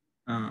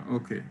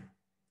 Okay.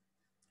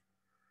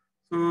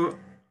 So,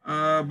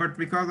 but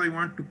because I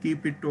want to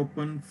keep it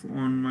open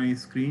on my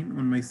screen,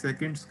 on my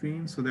second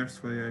screen, so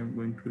that's why I'm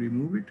going to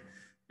remove it.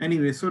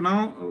 Anyway, so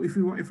now if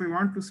I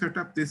want to set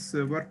up this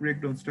work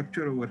breakdown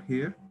structure over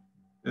here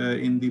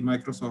in the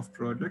Microsoft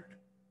project,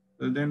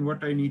 then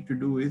what I need to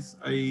do is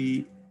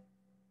I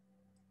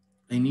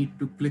need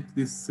to click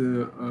this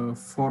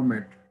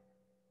format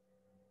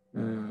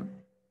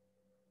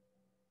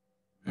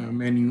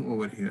menu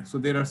over here. So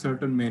there are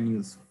certain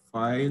menus,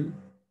 file,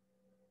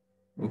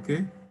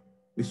 okay,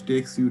 which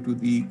takes you to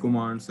the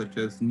commands such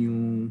as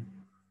new,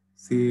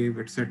 save,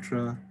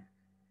 etc.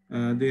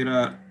 There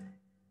are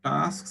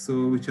tasks,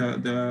 so which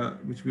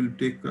will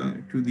take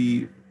to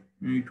the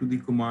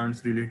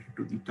commands related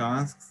to the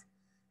tasks,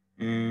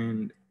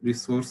 and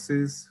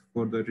resources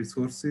for the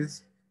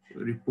resources,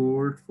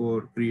 report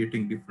for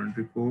creating different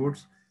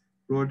reports,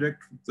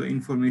 project, the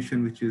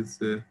information which is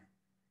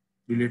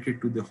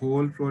related to the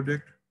whole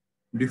project,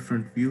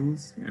 different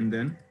views, and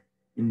then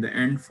in the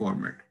end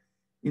format.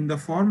 In the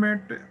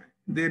format,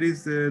 there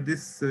is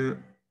this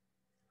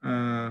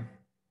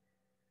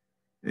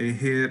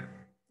here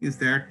is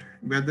that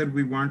whether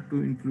we want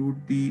to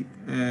include the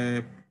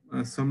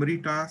summary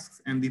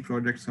tasks and the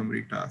project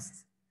summary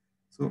tasks.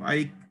 So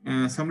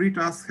summary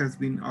task has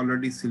been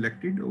already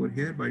selected over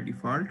here by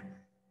default.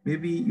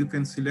 Maybe you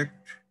can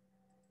select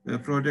the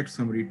project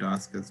summary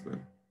task as well.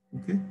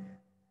 Okay,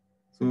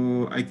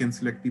 so I can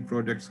select the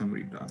project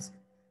summary task.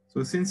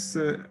 So since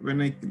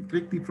when I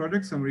click the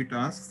project summary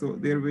task, so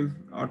there will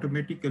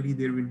automatically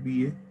there will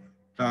be a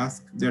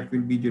task that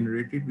will be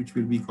generated, which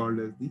will be called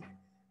as the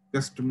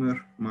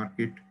customer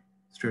market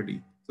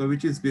study. So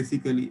which is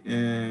basically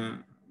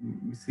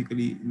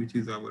which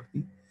is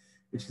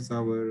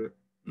our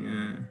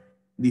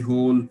the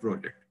whole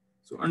project.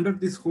 So under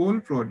this whole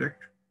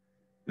project,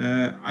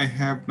 I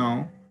have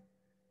now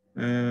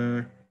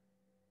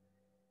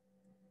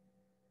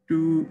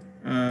two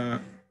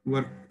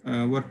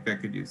work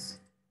packages.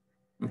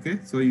 Okay,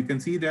 so you can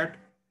see that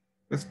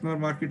customer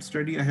market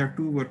study, I have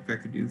two work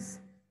packages,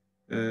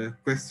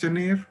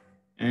 questionnaire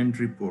and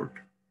report.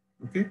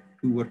 Okay,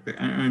 two work,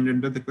 and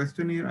under the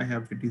questionnaire, I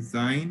have the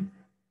design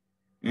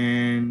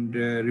and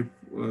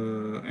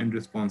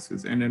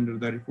responses, and under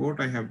the report,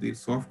 I have the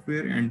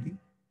software and the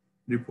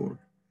report.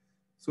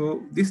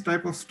 So this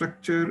type of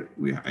structure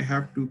I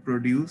have to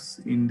produce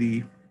in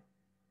the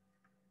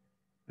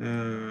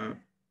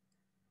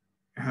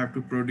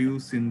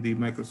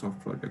Microsoft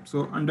project.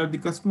 So under the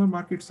customer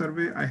market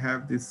survey, I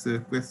have this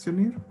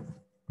questionnaire.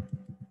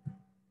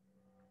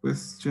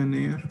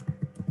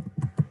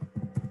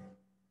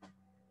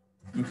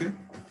 Okay.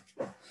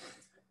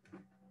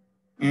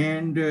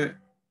 And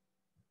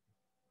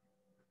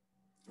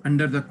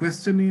under the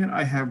questionnaire,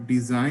 I have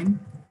design.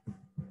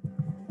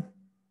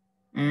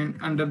 And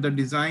under the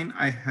design,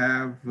 I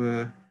have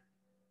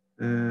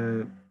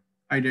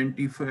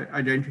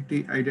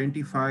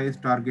identifies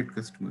target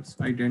customers.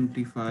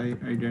 Identify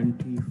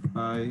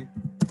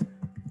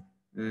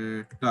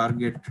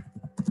target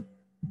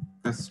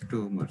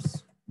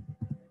customers.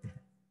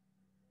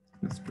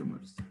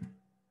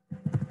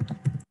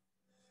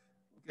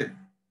 Okay.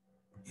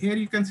 Here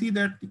you can see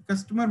that the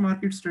customer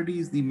market study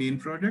is the main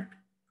project.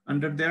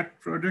 Under that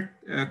project,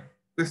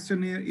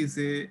 questionnaire is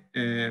a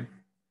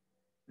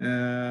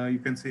you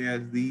can say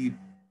as the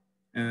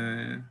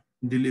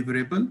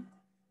deliverable.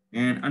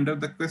 And under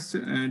the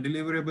question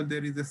deliverable,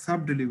 there is a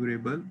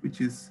sub-deliverable,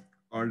 which is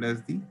called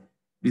as the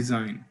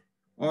design.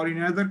 Or in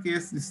another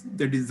case,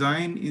 the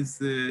design is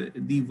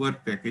the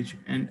work package.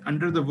 And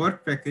under the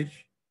work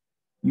package,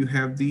 you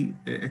have the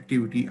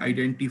activity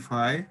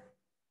identify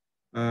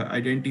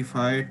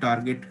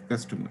target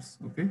customers.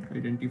 Okay,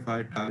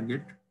 identify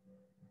target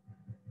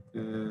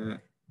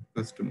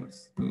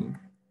customers. So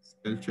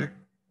spell check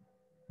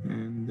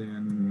and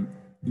then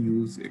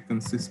use a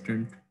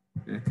consistent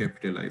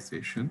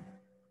capitalization.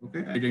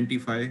 Okay,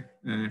 identify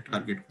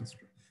target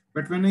customer.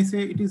 But when I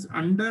say it is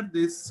under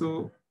this,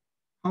 so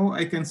how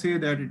I can say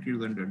that it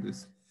is under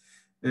this?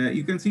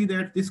 You can see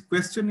that this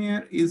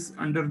questionnaire is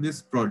under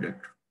this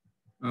project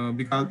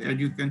because as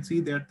you can see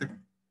that the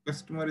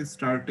customer is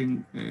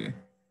starting,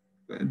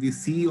 the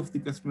C of the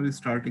customer is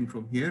starting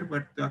from here,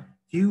 but the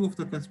Q of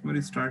the customer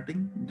is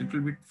starting a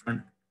little bit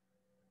front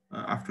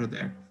after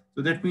that.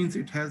 So that means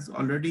it has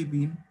already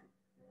been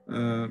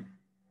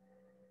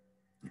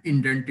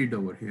indented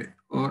over here.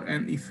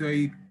 And if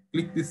I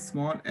click this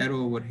small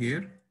arrow over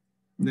here,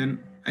 then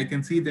I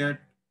can see that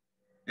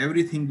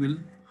everything will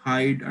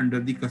hide under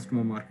the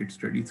customer market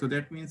study. So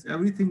that means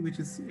everything which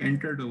is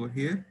entered over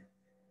here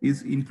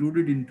is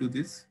included into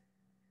this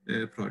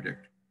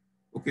project.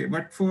 Okay,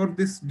 but for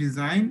this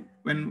design,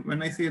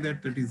 when I say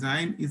that the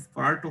design is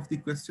part of the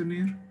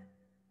questionnaire,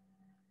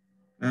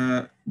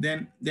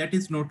 then that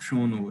is not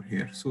shown over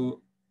here.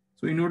 So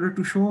in order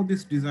to show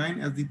this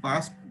design as the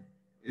part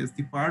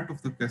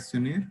of the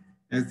questionnaire,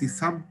 as the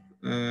sub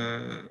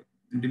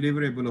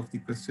deliverable of the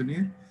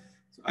questionnaire,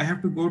 so I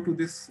have to go to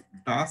this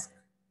task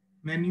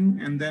menu,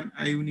 and then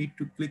I need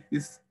to click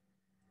this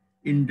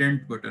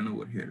indent button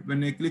over here.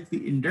 When I click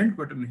the indent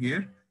button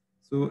here,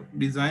 so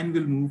design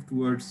will move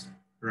towards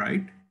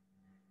right.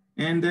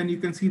 And then you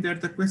can see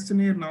that the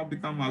questionnaire now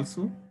become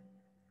also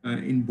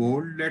in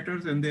bold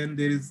letters, and then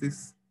there is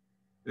this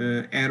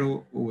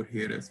arrow over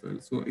here as well.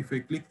 So if I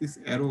click this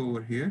arrow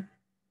over here,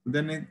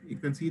 then you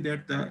can see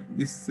that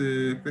this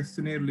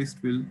questionnaire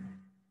list will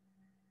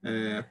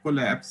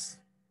collapse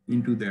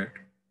into that,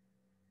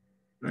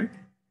 right?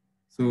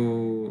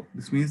 So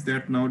this means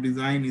that now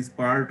design is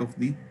part of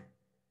the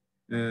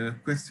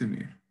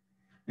questionnaire.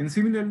 And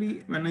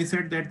similarly, when I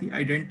said that the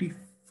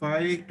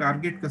identify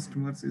target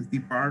customers is the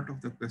part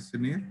of the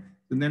questionnaire,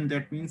 so then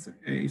that means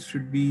it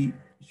should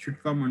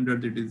come under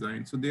the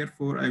design. So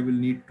therefore, I will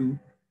need to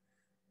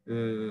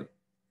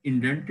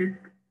indent it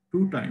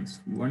 2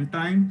 times. One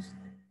time,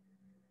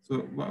 so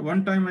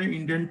one time I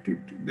indent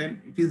it,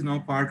 then it is now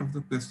part of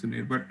the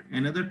questionnaire. But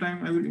another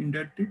time I will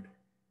indent it,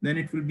 then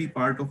it will be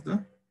part of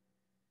the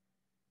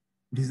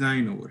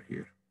design over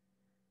here.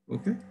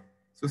 Okay.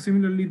 So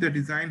similarly, the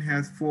design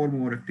has 4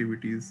 more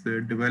activities: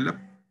 develop,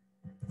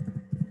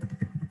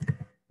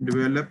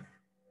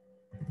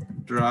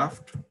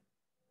 draft,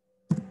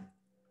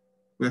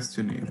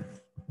 questionnaire.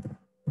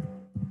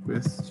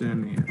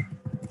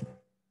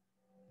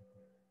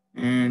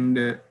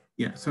 And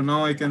yeah, so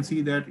now I can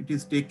see that it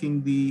is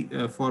taking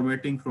the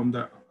formatting from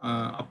the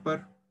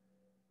upper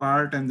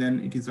part, and then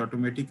it is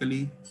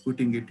automatically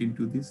putting it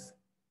into this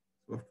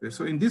software.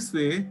 So in this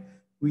way,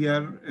 we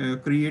are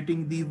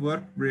creating the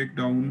work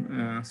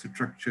breakdown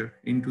structure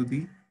into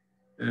the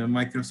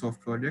Microsoft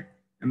project.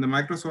 And the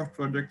Microsoft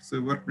project's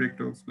work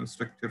breakdown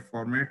structure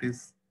format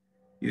is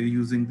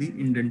using the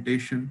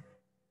indentation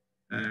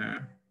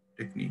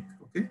technique.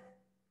 Okay.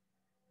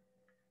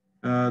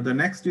 The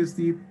next is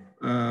the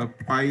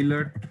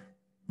pilot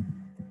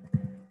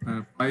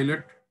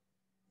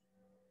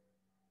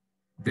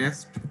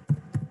test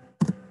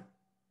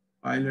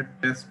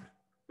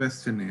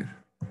questionnaire.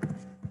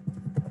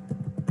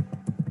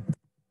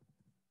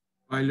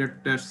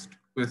 Pilot test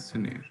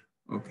questionnaire.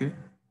 Okay.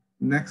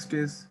 Next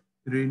is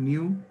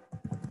review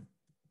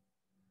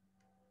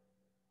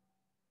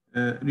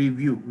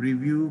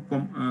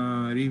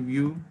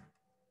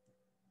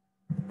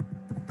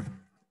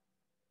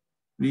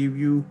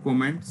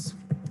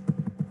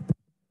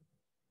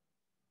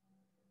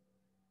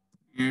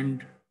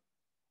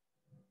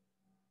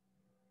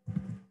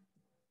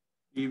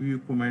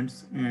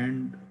comments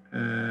and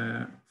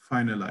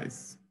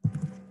finalize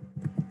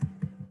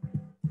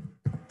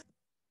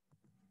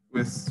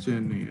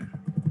questionnaire.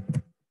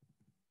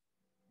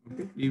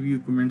 Okay. Review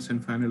comments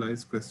and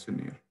finalize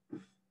questionnaire.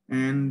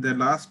 And the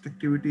last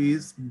activity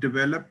is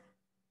develop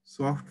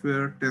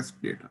software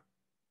test data.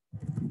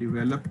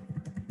 Develop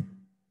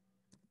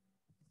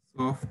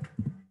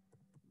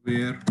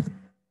software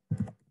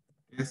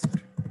test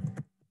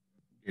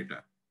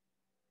data.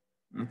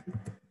 Okay.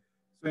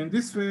 So in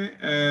this way,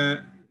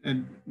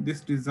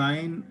 this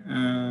design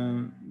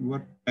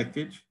work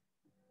package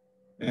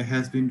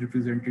has been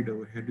represented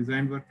over here.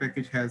 Design work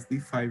package has the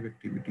 5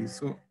 activities.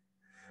 So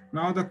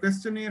now the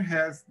questionnaire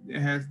has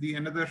the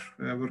another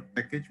work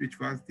package, which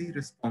was the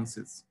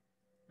responses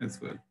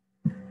as well.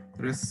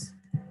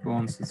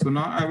 Responses. So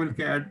now I will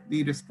add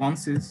the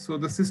responses. So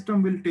the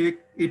system will take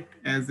it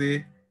as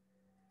an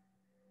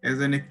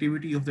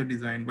activity of the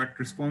design, but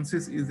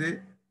responses is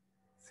a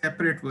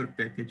separate work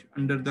package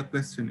under the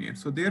questionnaire.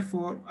 So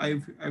therefore,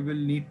 I will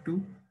need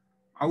to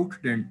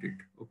outdent it.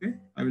 Okay,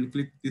 I will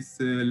click this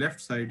left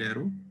side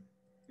arrow,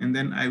 and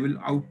then I will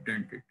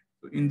outdent it.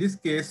 So in this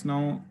case,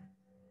 now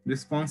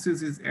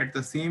responses is at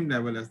the same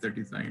level as the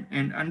design,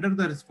 and under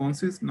the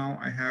responses now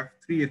I have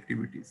 3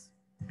 activities: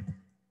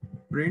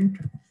 print,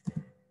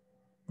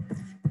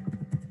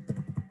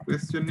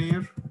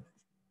 questionnaire.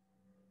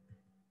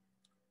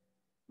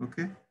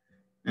 Okay,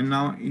 and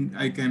now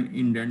I can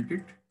indent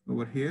it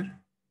over here.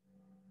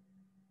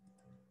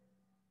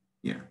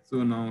 Yeah,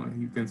 so now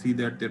you can see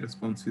that the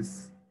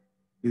responses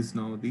is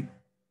now the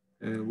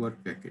work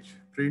package.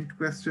 Print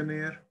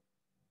questionnaire,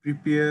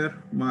 prepare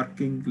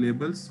marking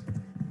labels,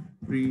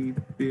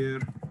 prepare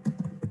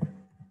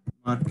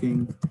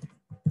marking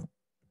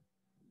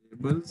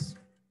labels,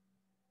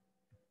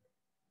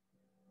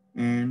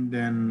 and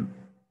then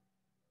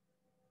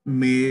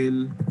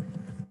mail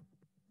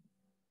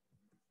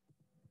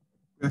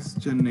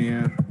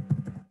questionnaire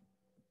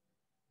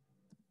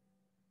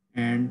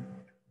and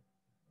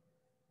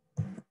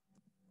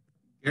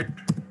get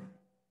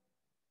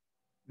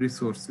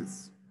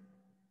responses.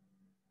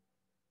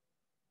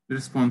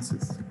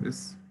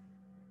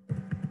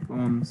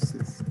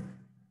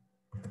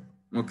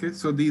 Okay,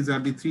 so these are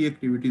the 3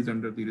 activities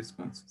under the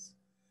responses.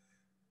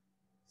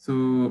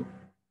 So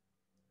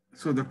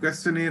the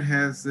questionnaire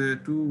has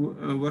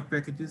 2 work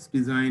packages,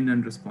 design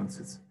and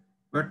responses,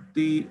 but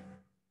the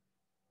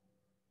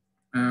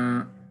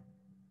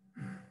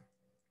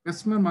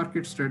customer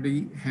market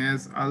study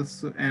has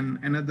also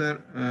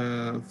another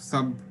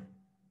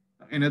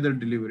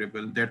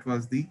deliverable, that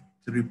was the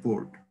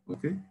report.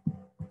 Okay,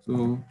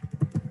 so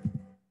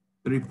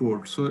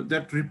report. So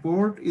that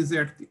report is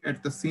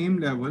at the same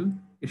level.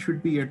 It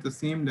should be at the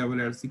same level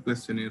as the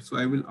questionnaire. So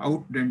I will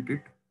outdent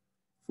it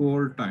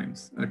 2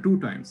 times.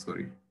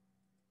 Sorry,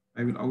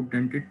 I will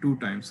outdent it 2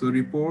 times. So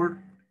report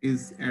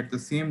is at the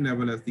same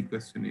level as the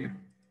questionnaire.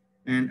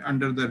 And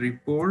under the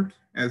report,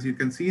 as you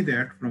can see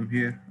that from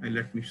here,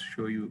 let me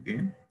show you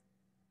again.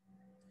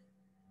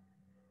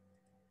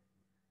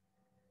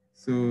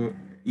 So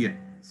yeah,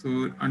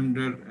 so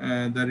under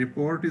the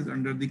report is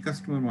under the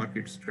customer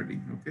market study.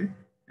 Okay,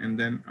 and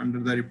then under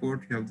the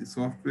report you have the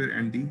software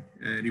and the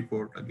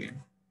report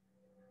again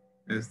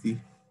as the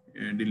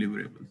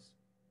deliverables.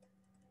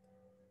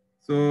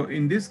 So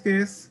in this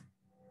case,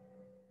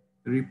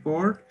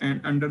 report,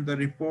 and under the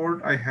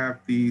report I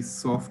have the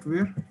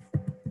software.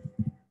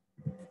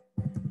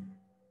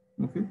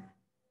 Okay,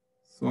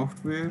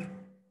 software,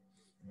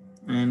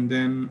 and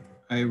then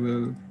I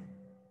will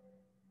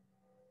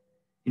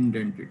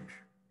indent it.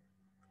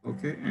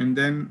 Okay, and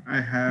then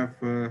I have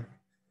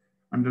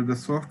under the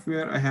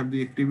software I have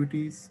the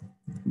activities: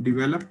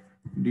 develop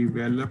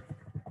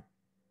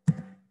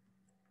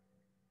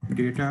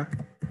data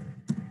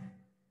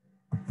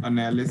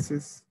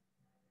analysis,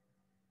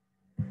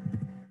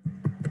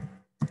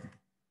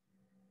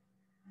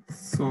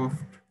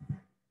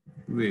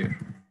 software.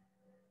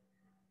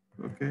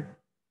 Okay,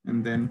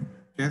 and then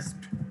test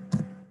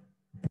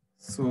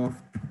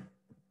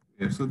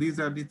software. So these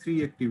are the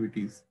 3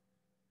 activities.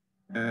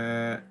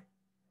 These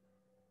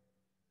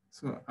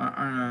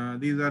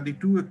are the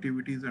 2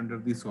 activities under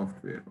the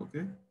software.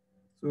 Okay,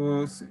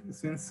 so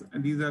since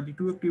these are the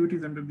 2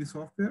 activities under the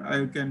software,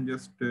 I can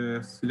just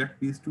select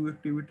these 2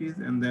 activities,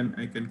 and then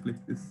I can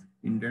click this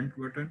indent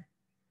button,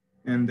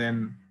 and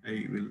then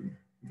I will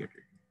get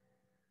it.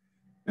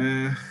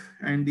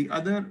 And the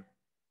other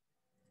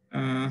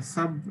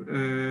sub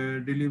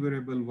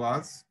deliverable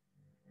was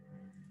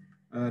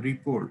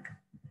report.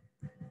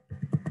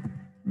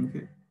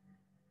 Okay,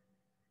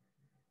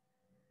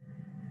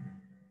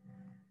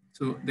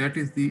 so that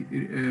is the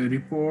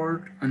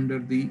report under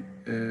the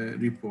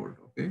report.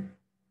 Okay,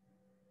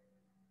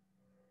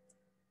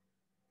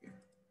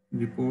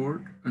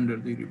 report under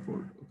the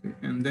report. Okay,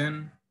 and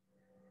then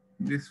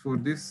for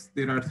this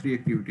there are 3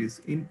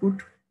 activities.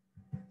 Input.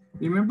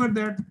 Remember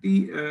that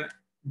the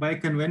by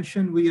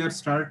convention we are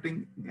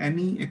starting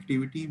any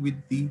activity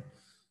with the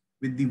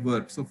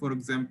verb. So for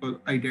example,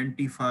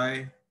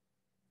 identify.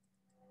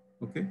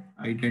 Okay,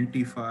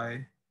 identify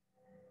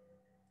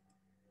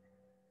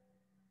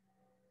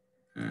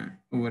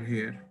over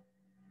here.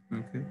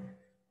 Okay,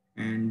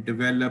 and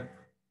develop,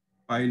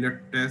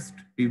 pilot, test,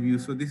 review.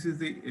 So this is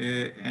the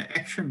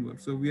action verb.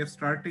 So we are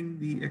starting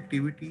the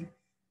activity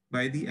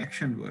by the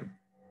action verb.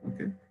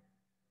 Okay,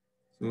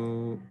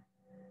 so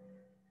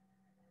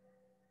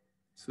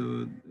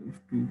to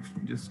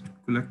just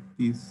collect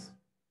these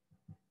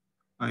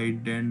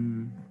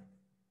identify,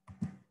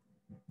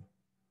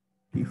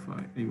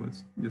 I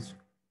was just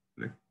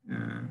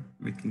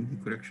making the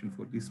correction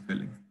for the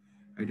spelling,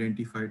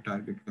 identify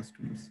target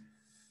customers.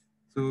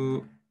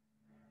 So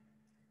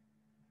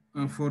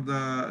for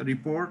the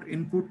report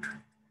input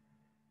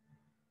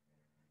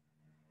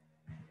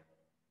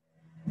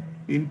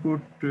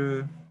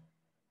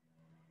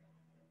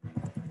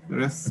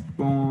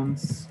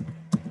response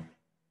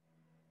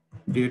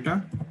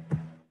data,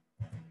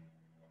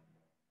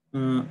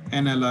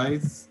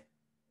 analyze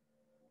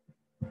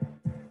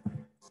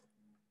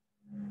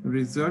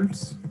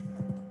results,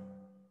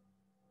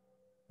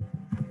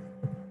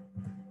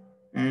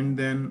 and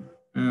then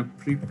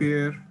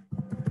prepare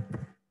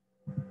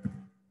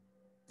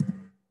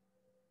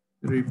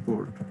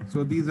report.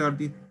 So these are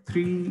the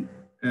three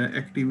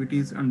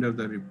activities under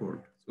the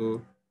report.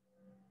 So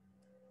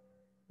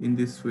in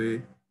this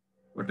way,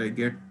 what I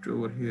get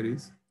over here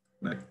is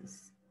like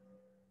this.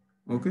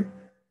 Okay.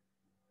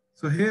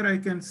 So here I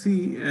can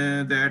see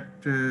that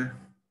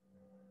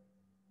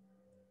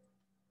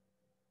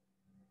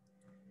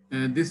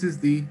this is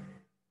the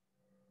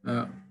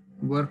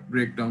work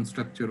breakdown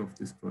structure of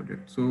this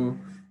project. So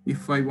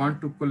if I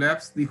want to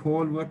collapse the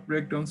whole work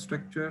breakdown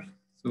structure,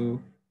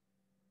 so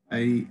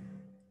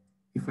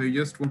if I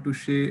just want to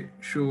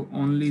show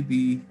only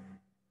the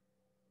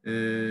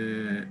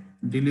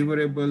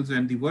deliverables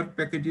and the work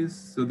packages,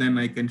 so then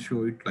I can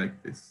show it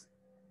like this.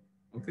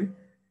 Okay.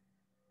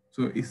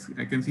 So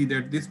I can see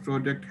that this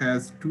project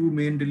has two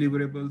main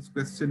deliverables,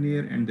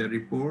 questionnaire and the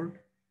report,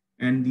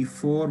 and the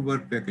 4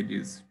 work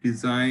packages,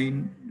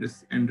 design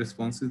and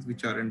responses,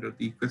 which are under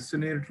the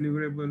questionnaire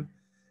deliverable,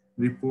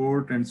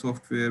 report and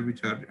software,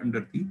 which are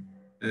under the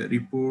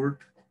report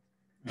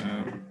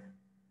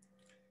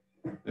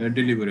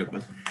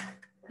deliverable.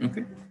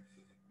 Okay.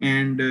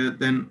 And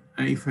then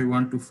if I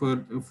want to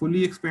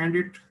fully expand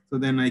it, so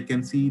then I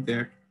can see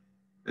that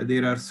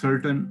there are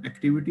certain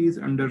activities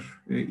under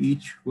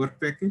each work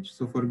package.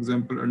 So for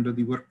example, under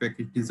the work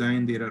package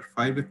design, there are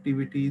 5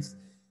 activities,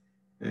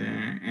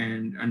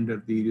 and under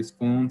the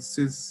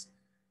responses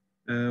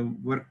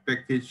work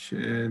package,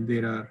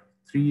 there are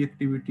 3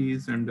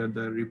 activities. Under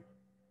the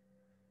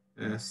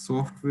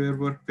software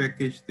work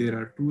package, there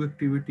are 2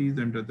 activities.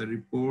 Under the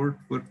report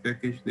work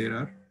package, there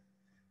are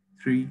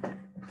 3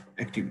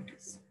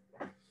 activities.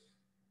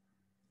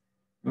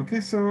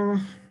 Okay, so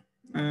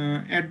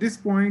at this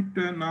point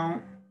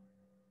now,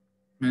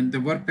 and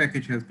the work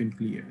package has been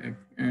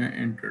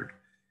entered.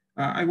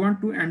 I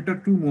want to enter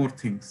 2 more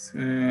things.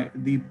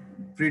 The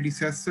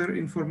predecessor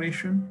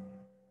information.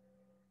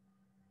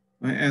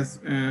 As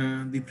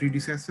the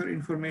predecessor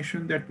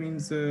information, that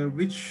means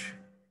which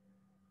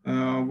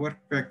work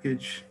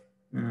package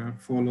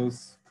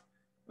follows,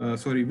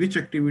 which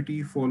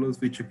activity follows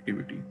which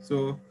activity.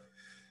 So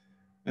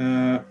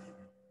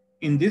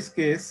in this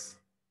case,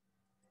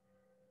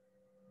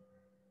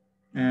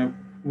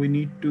 we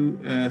need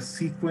to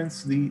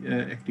sequence the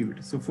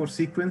activities. So for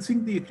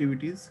sequencing the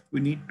activities, we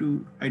need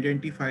to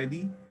identify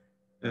the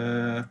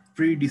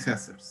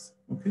predecessors.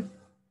 Okay.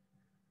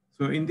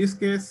 So in this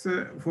case,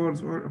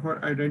 for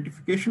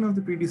identification of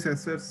the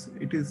predecessors,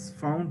 it is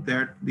found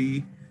that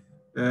the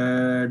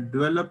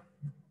developed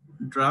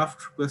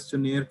draft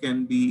questionnaire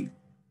can be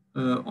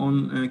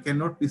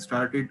cannot be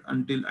started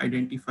until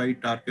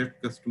identified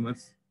target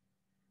customers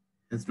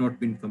has not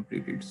been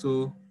completed.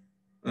 So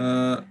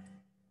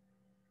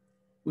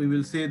we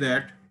will say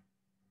that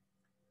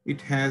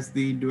it has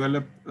the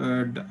developed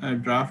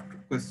draft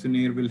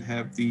questionnaire will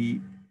have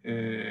the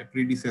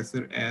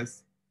predecessor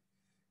as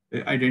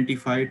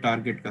identify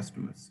target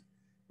customers.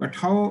 But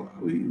how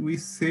we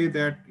say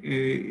that,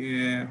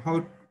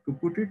 how to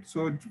put it?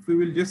 So we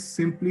will just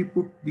simply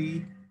put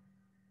the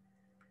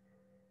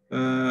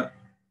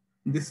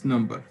this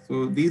number.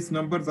 So these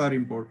numbers are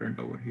important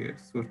over here.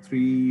 So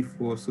 3,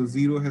 4. So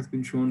 0 has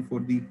been shown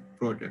for the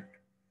project.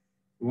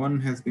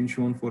 1 has been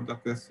shown for the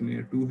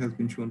questionnaire. 2 has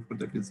been shown for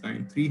the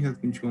design. 3 has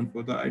been shown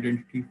for the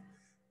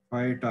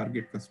identify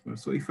target customer.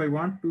 So if I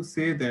want to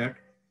say that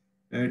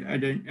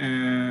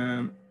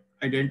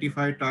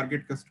identify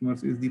target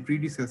customers is the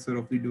predecessor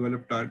of the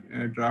developed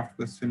draft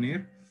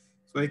questionnaire,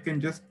 so I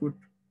can just put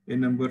a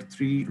number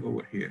 3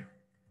 over here.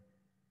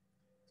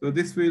 So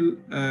this will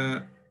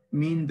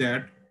mean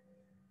that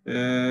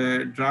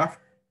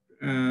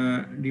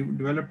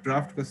developed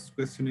draft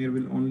questionnaire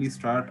will only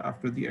start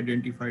after the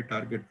identified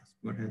target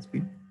customer has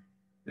been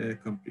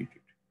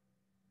completed.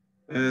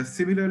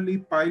 Similarly,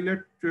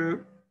 pilot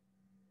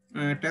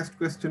test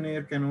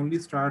questionnaire can only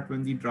start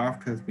when the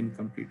draft has been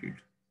completed.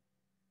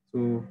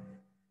 So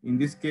in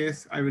this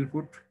case, I will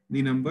put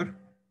the number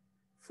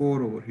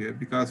 4 over here,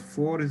 because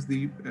 4 is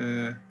the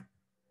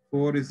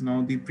 4 is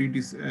now the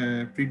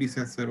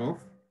predecessor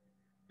of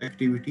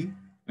activity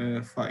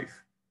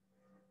 5.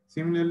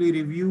 Similarly,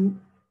 review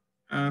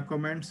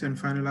comments and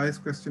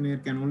finalized questionnaire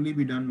can only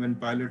be done when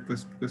pilot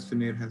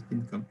questionnaire has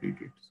been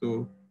completed.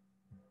 So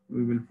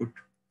we will put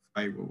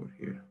 5 over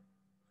here.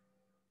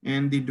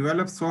 And the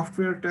develop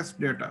software test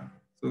data.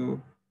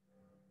 So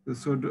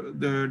So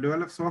the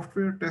developed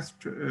software test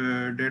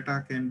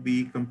data can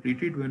be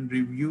completed when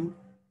review,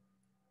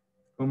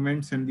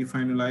 comments, and the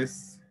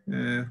finalized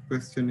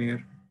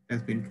questionnaire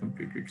has been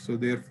completed. So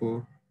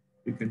therefore,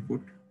 you can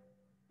put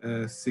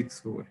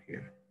 6 over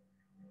here.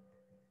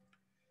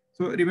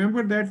 So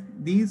remember that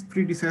these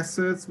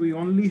predecessors, we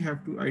only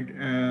have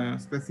to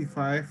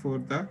specify for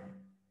the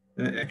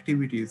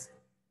activities.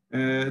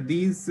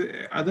 These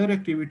other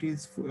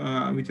activities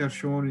which are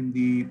shown in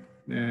the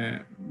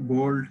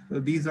bold,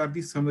 these are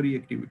the summary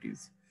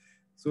activities.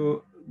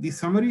 So the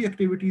summary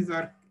activities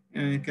are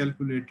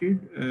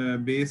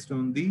calculated based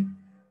on the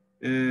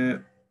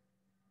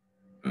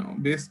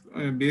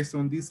based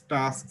on these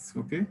tasks,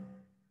 okay?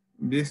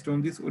 Based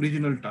on these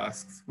original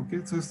tasks,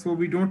 okay? So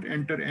we don't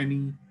enter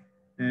any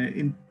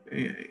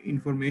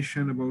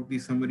information about the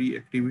summary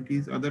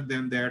activities. Other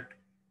than that,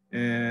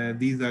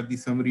 these are the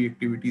summary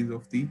activities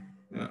of the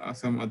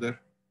some other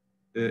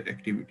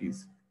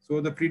activities.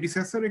 So the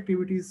predecessor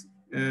activities,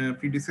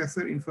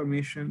 predecessor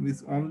information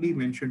is only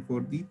mentioned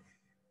for the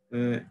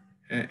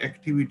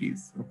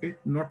activities, okay,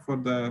 not for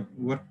the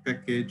work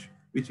package,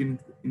 which in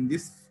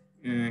this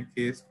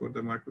case for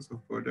the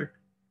Microsoft project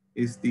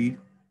is the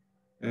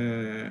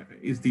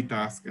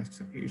task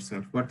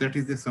itself, but that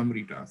is the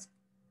summary task.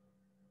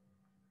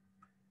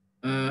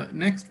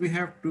 Next, we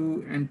have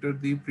to enter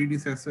the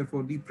predecessor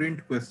for the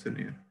print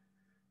questionnaire.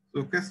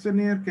 So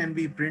questionnaire can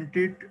be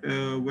printed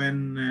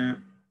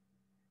when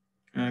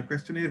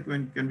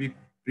can be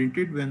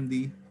printed when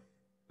the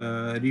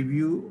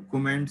review,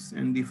 comments,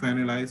 and the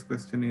finalized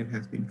questionnaire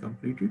has been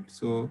completed.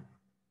 So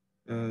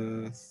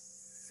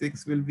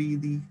 6 will be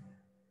the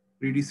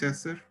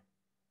predecessor.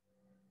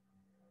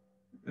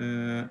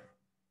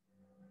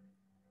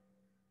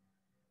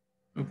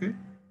 Okay,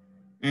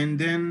 and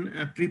then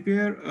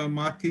prepare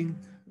marking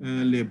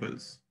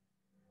labels.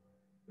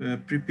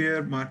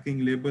 Prepare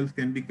marking labels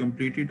can be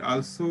completed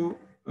also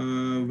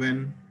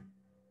when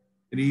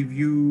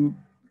review,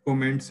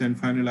 comments, and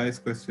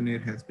finalized questionnaire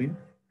has been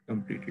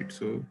completed.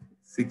 So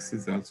 6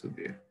 is also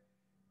there.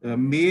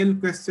 Mail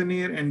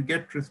questionnaire and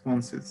get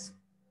responses.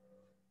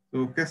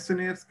 So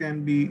questionnaires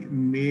can be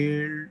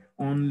mailed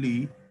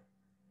only.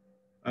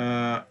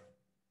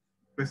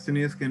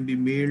 Questionnaires can be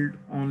mailed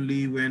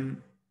only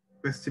when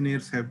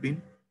questionnaires have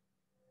been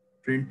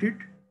printed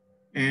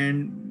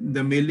and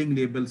the mailing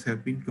labels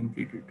have been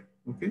completed.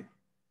 Okay.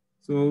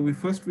 So we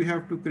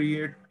have to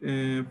create.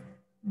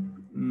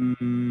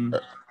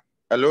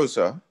 Hello,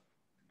 sir.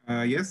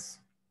 Yes.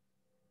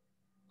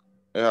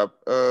 Yeah.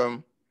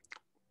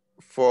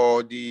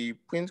 For the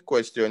print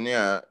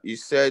questionnaire, you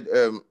said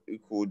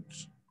it could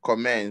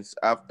commence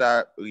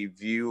after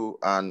review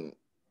and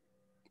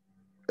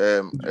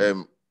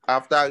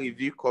after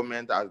review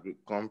comment has been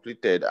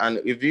completed, and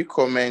review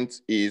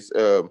comment is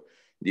the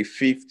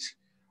 5th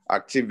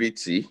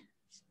activity.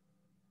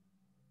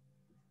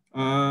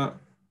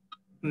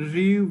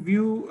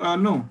 Review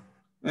no.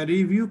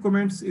 Review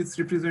comments is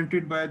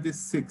represented by this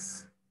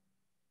 6.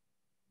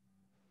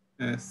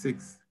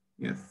 6.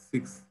 Yes,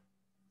 6.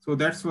 So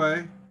that's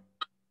why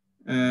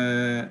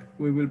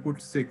we will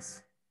put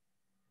 6.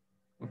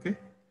 Okay.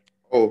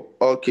 Oh,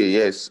 okay.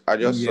 Yes, I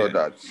just saw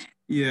that.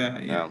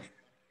 Yeah.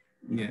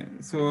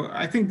 So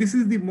I think this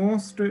is the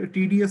most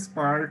tedious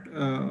part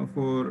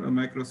for a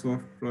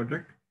Microsoft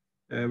project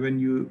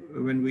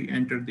when we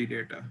enter the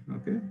data.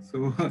 Okay.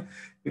 So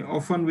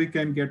often we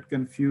can get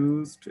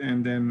confused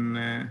and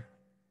then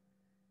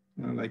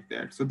like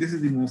that. So this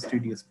is the most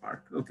tedious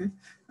part. Okay.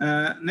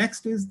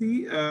 Next is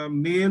the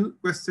mail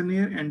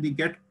questionnaire and the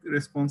get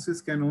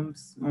responses can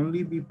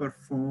only be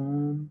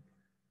performed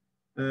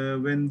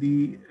when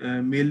the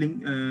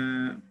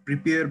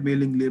prepare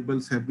mailing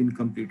labels have been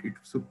completed.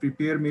 So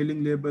prepare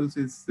mailing labels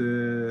is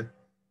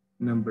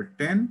number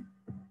 10.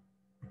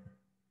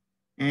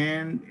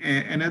 And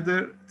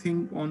another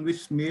thing on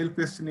which mail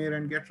questionnaire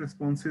and get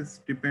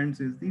responses depends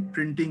is the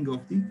printing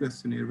of the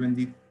questionnaire when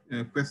the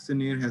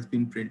questionnaire has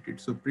been printed.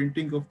 So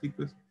printing of the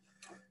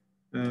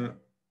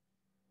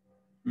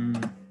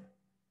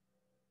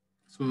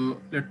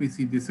so let me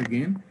see this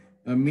again.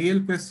 Mail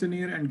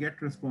questionnaire and get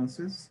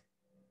responses.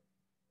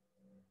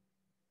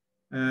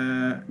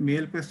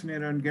 Mail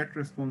questionnaire and get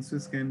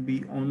responses can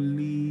be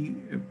only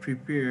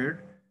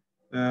prepared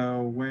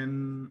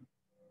when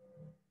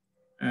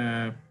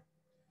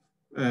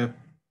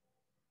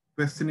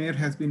questionnaire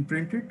has been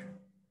printed.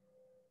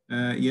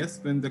 Yes,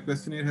 when the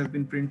questionnaire has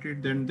been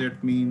printed, then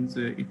that means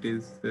it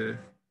is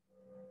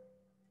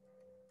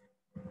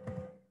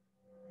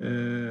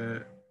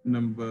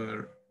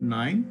number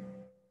 9,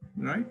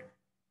 right?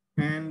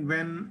 And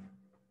when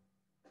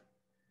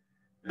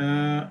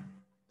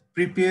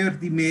prepare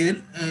the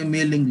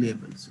mailing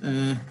labels,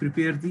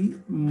 prepare the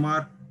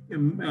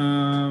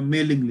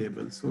mailing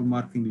labels or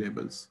marking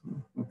labels.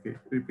 Okay,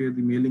 prepare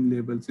the mailing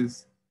labels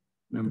is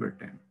number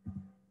 10.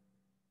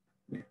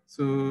 Yeah.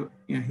 So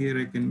yeah, here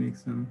I can make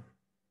some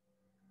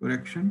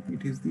correction.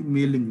 It is the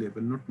mailing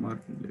label, not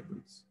marking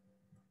labels.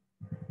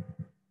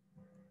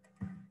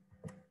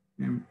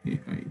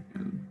 MAIL,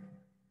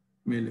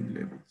 mailing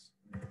labels.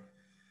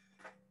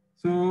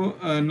 So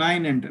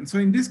 9 and 10. So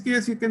in this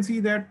case, you can see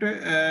that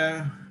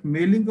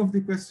mailing of the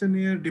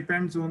questionnaire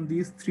depends on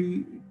these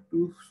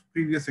two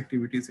previous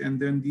activities, and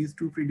then these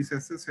two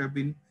predecessors have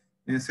been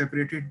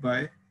separated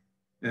by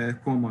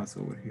commas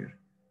over here.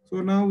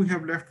 So now we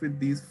have left with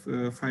these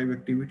 5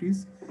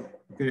 activities.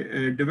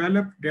 Okay,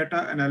 develop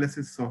data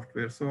analysis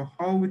software. So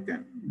how we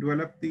can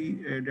develop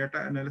the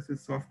data analysis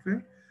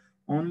software?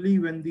 Only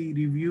when the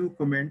review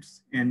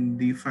comments and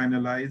the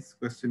finalized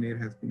questionnaire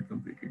has been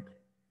completed.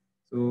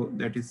 So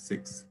that is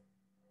 6.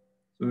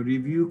 So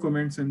review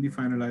comments and the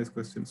finalized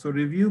question. So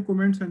review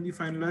comments and the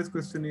finalized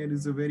questionnaire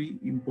is a very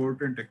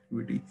important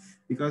activity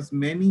because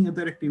many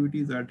other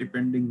activities are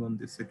depending on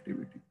this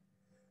activity.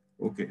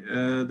 Okay,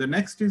 the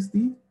next is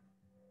the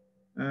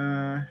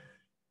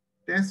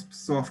test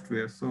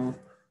software. So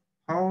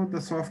how the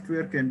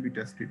software can be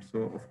tested.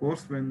 So of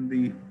course, when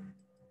the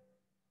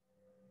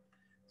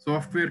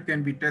software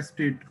can be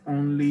tested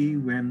only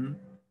when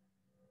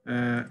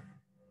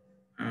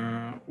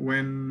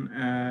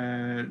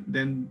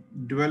then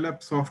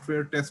develop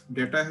software test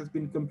data has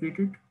been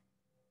completed.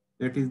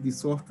 That is, the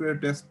software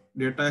test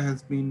data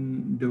has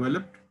been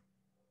developed.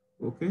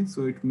 Okay,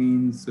 so it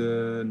means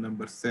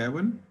number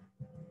 7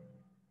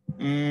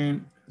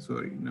 and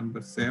sorry,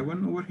 number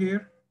 7 over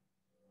here.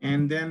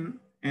 And then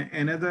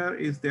another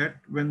is that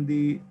when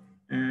the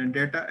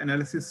data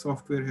analysis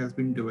software has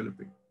been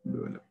developed.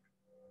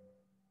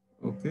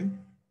 Okay,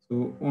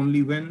 so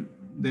only when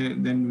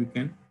then we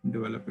can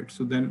develop it.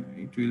 So then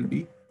it will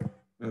be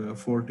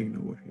 14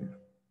 over here.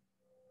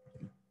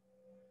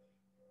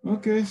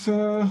 Okay,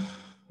 so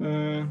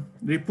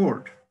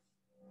report.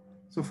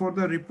 So for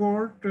the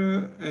report,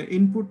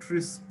 input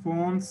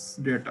response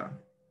data,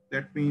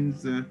 that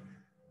means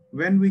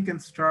when we can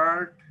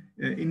start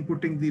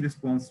inputting the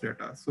response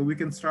data. So we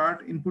can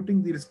start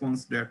inputting the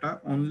response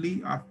data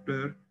only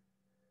after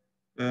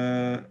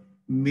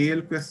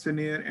mail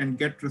questionnaire and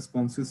get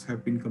responses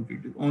have been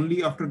completed.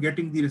 Only after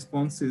getting the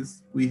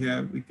responses we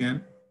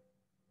can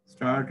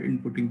start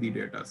inputting the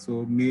data.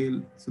 So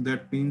mail, so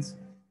that means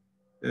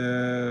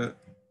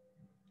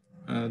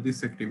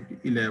this activity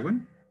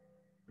 11.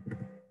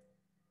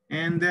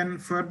 And then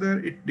further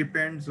it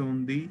depends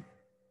on the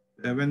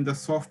when the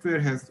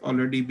software has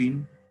already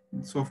been,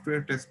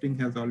 software testing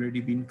has already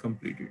been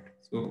completed.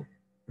 So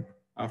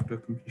after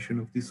completion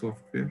of the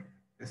software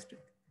testing.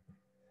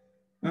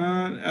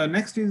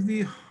 Next is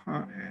the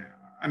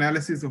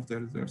analysis of the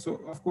result.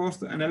 So of course,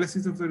 the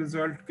analysis of the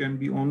result can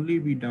be only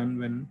be done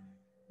when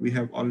we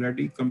have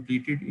already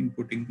completed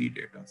inputting the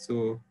data.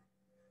 So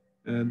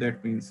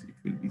that means it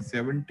will be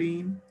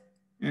 17,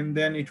 and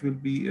then it will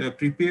be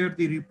prepare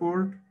the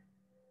report.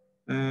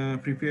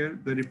 Prepare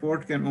the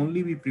report can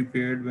only be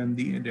prepared when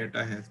the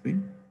data has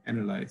been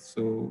analyzed.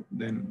 So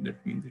then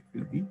that means it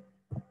will be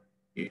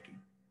 18.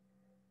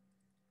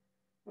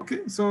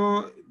 Okay,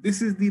 so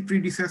this is the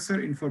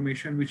predecessor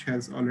information which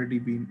has already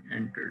been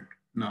entered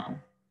now.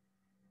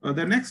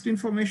 The next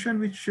information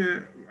which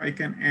I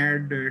can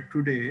add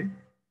today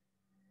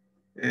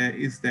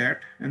is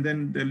that, and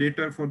then the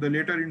later, for the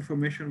later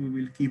information, we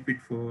will keep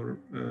it for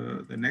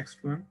the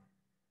next one,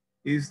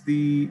 is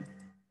the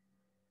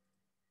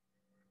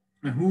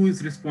who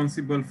is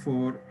responsible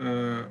for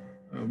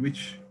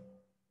which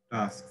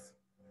tasks.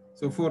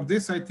 So for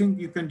this, I think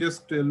you can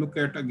just look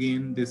at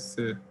again this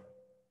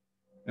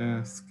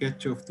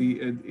sketch of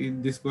the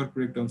in this work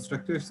breakdown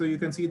structure. So you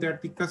can see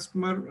that the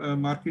customer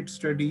market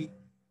study,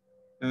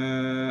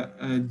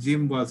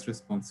 Jim was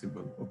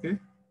responsible, okay?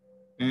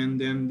 And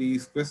then the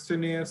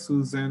questionnaire,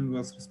 Susan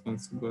was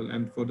responsible,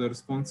 and for the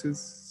responses,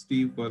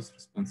 Steve was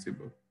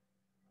responsible,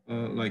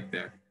 like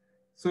that.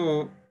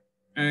 So,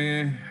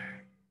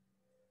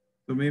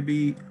 so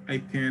maybe I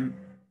can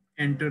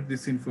enter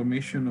this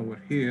information over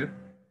here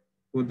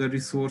for the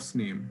resource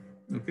name,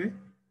 okay?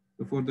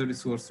 So for the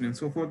resource name,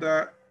 so for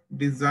the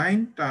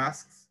design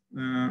tasks,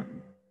 so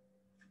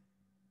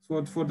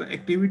for the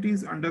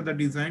activities under the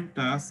design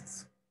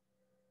tasks,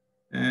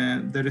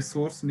 the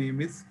resource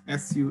name is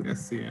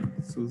SUSAN,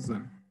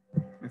 Susan,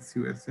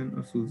 SUSN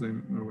or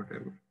Susan or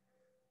whatever.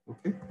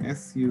 Okay,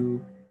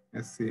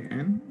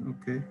 SUSAN,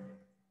 okay,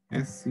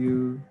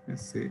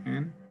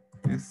 SUSAN,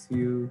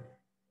 SUSAN,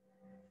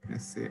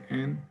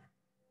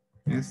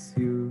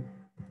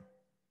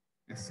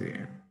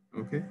 SUSAN,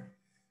 okay.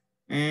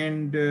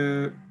 And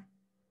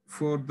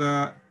for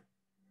the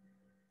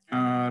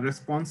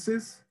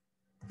responses,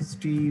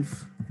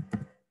 Steve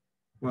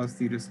was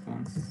the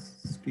response,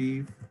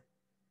 Steve.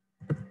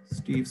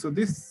 So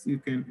this you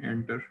can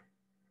enter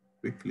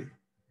quickly.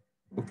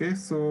 Okay,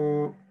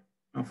 so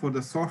for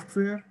the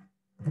software,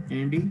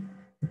 Andy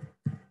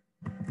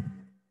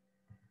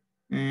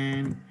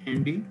and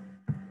Andy.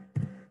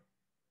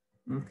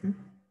 Okay,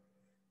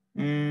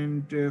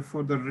 and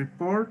for the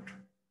report,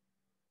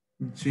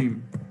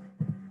 Jim.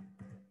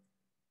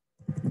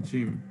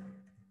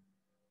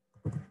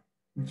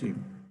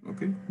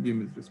 Okay,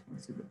 Jim is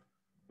responsible.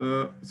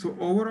 So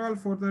overall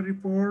for the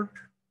report,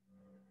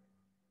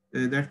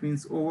 that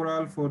means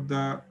overall for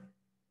the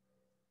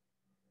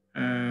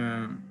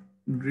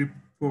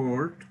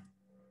report,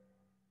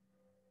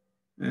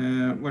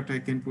 what I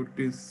can put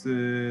is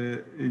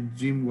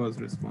Jim was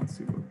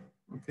responsible,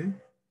 okay?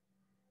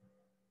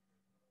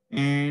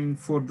 And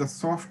for the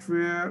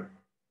software,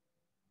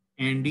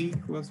 Andy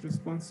was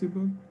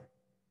responsible.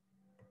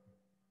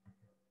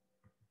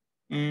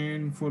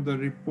 And for the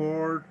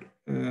report,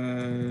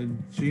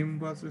 Jim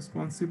was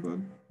responsible.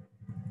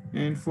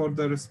 And for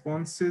the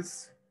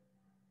responses,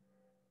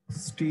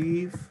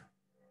 Steve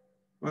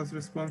was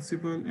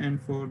responsible. And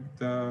for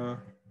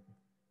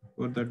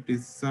the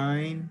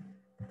design,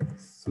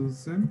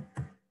 Susan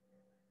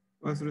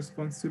was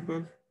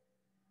responsible.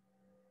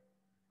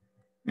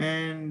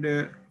 And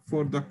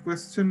for the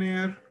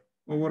questionnaire,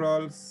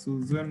 overall,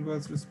 Susan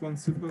was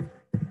responsible.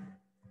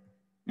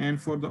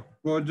 And for the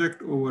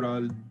project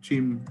overall,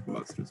 Jim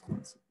was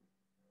responsible.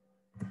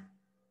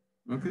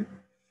 Okay.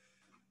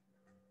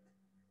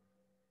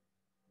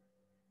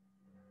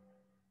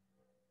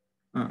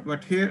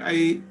 But here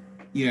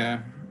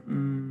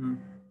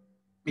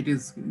it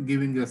is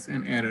giving us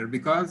an error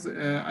because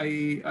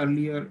I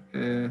earlier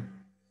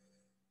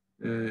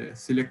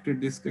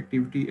selected this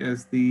activity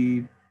as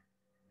the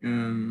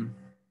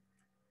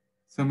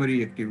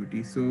summary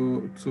activity.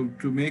 So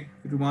to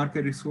mark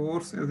a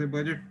resource as a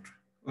budget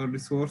or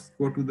resource,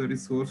 go to the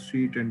resource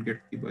sheet and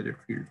get the budget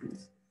field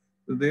tools.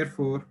 So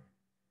therefore,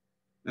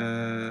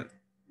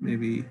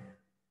 maybe,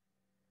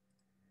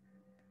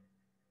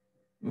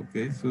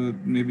 okay, so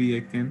maybe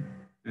I can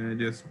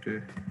just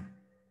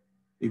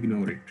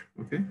ignore it,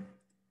 okay,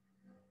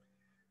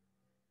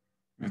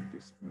 at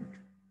this point.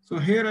 So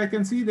here I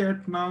can see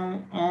that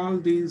now all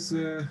these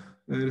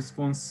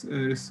resources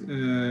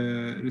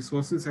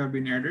have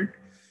been added.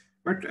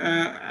 But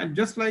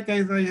just like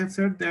as I have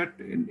said that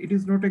it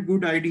is not a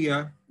good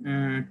idea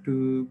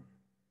to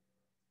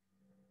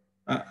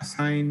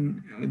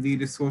assign the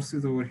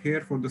resources over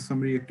here for the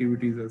summary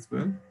activities as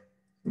well.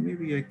 So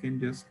maybe I can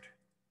just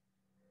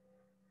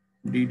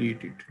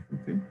delete it,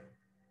 okay?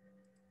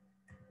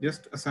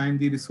 Just assign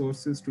the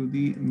resources to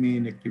the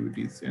main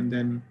activities and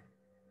then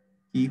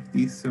keep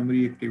these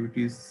summary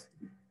activities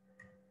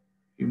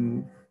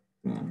removed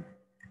from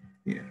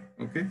here,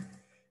 okay?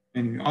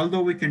 Anyway,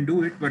 although we can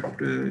do it, but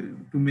to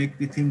make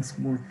the things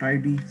more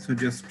tidy, so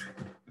just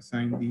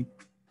assign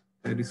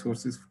the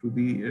resources to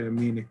the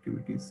main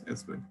activities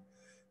as well.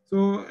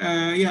 So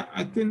yeah,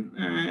 I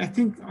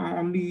think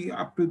only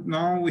up to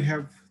now we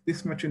have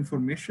this much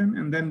information,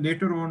 and then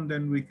later on,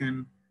 then we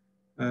can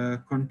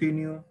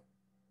continue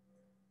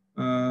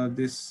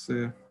this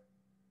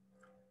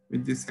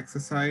with this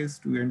exercise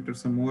to enter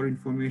some more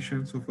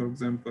information. So for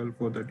example,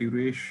 for the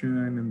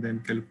duration, and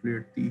then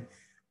calculate the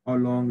how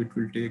long it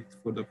will take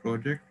for the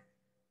project,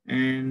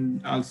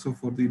 and also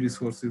for the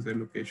resources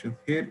allocation.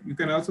 Here you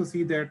can also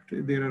see that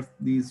there are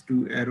these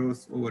two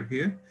arrows over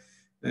here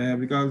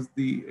because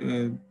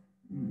the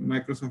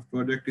Microsoft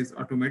project is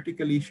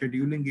automatically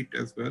scheduling it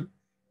as well,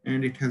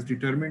 and it has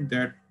determined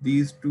that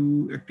these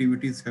two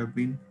activities have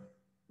been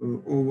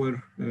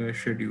over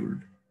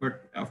scheduled.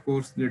 But of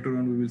course, later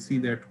on we will see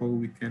that how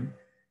we can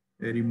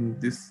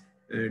remove this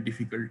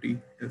difficulty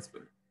as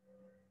well.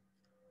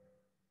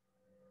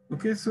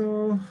 Okay,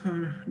 so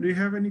do you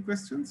have any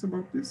questions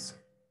about this?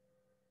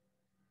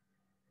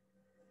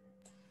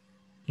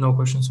 No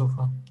questions so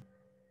far.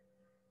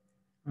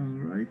 All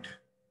right.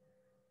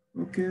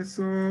 Okay,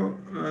 so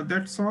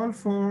that's all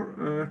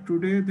for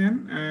today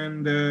then.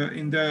 And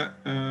in the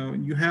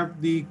you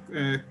have the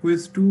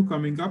quiz 2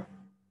 coming up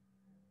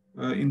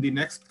in the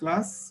next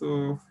class.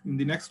 So in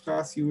the next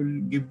class, you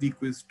will give the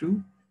quiz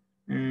 2,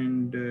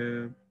 and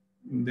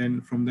then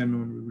from then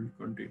on we will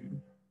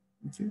continue.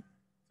 Okay,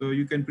 so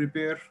you can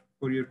prepare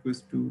for your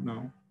quiz 2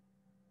 now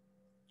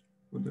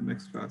for the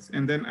next class.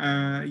 And then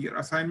your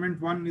assignment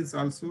 1 is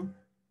also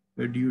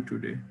due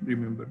today.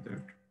 Remember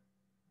that.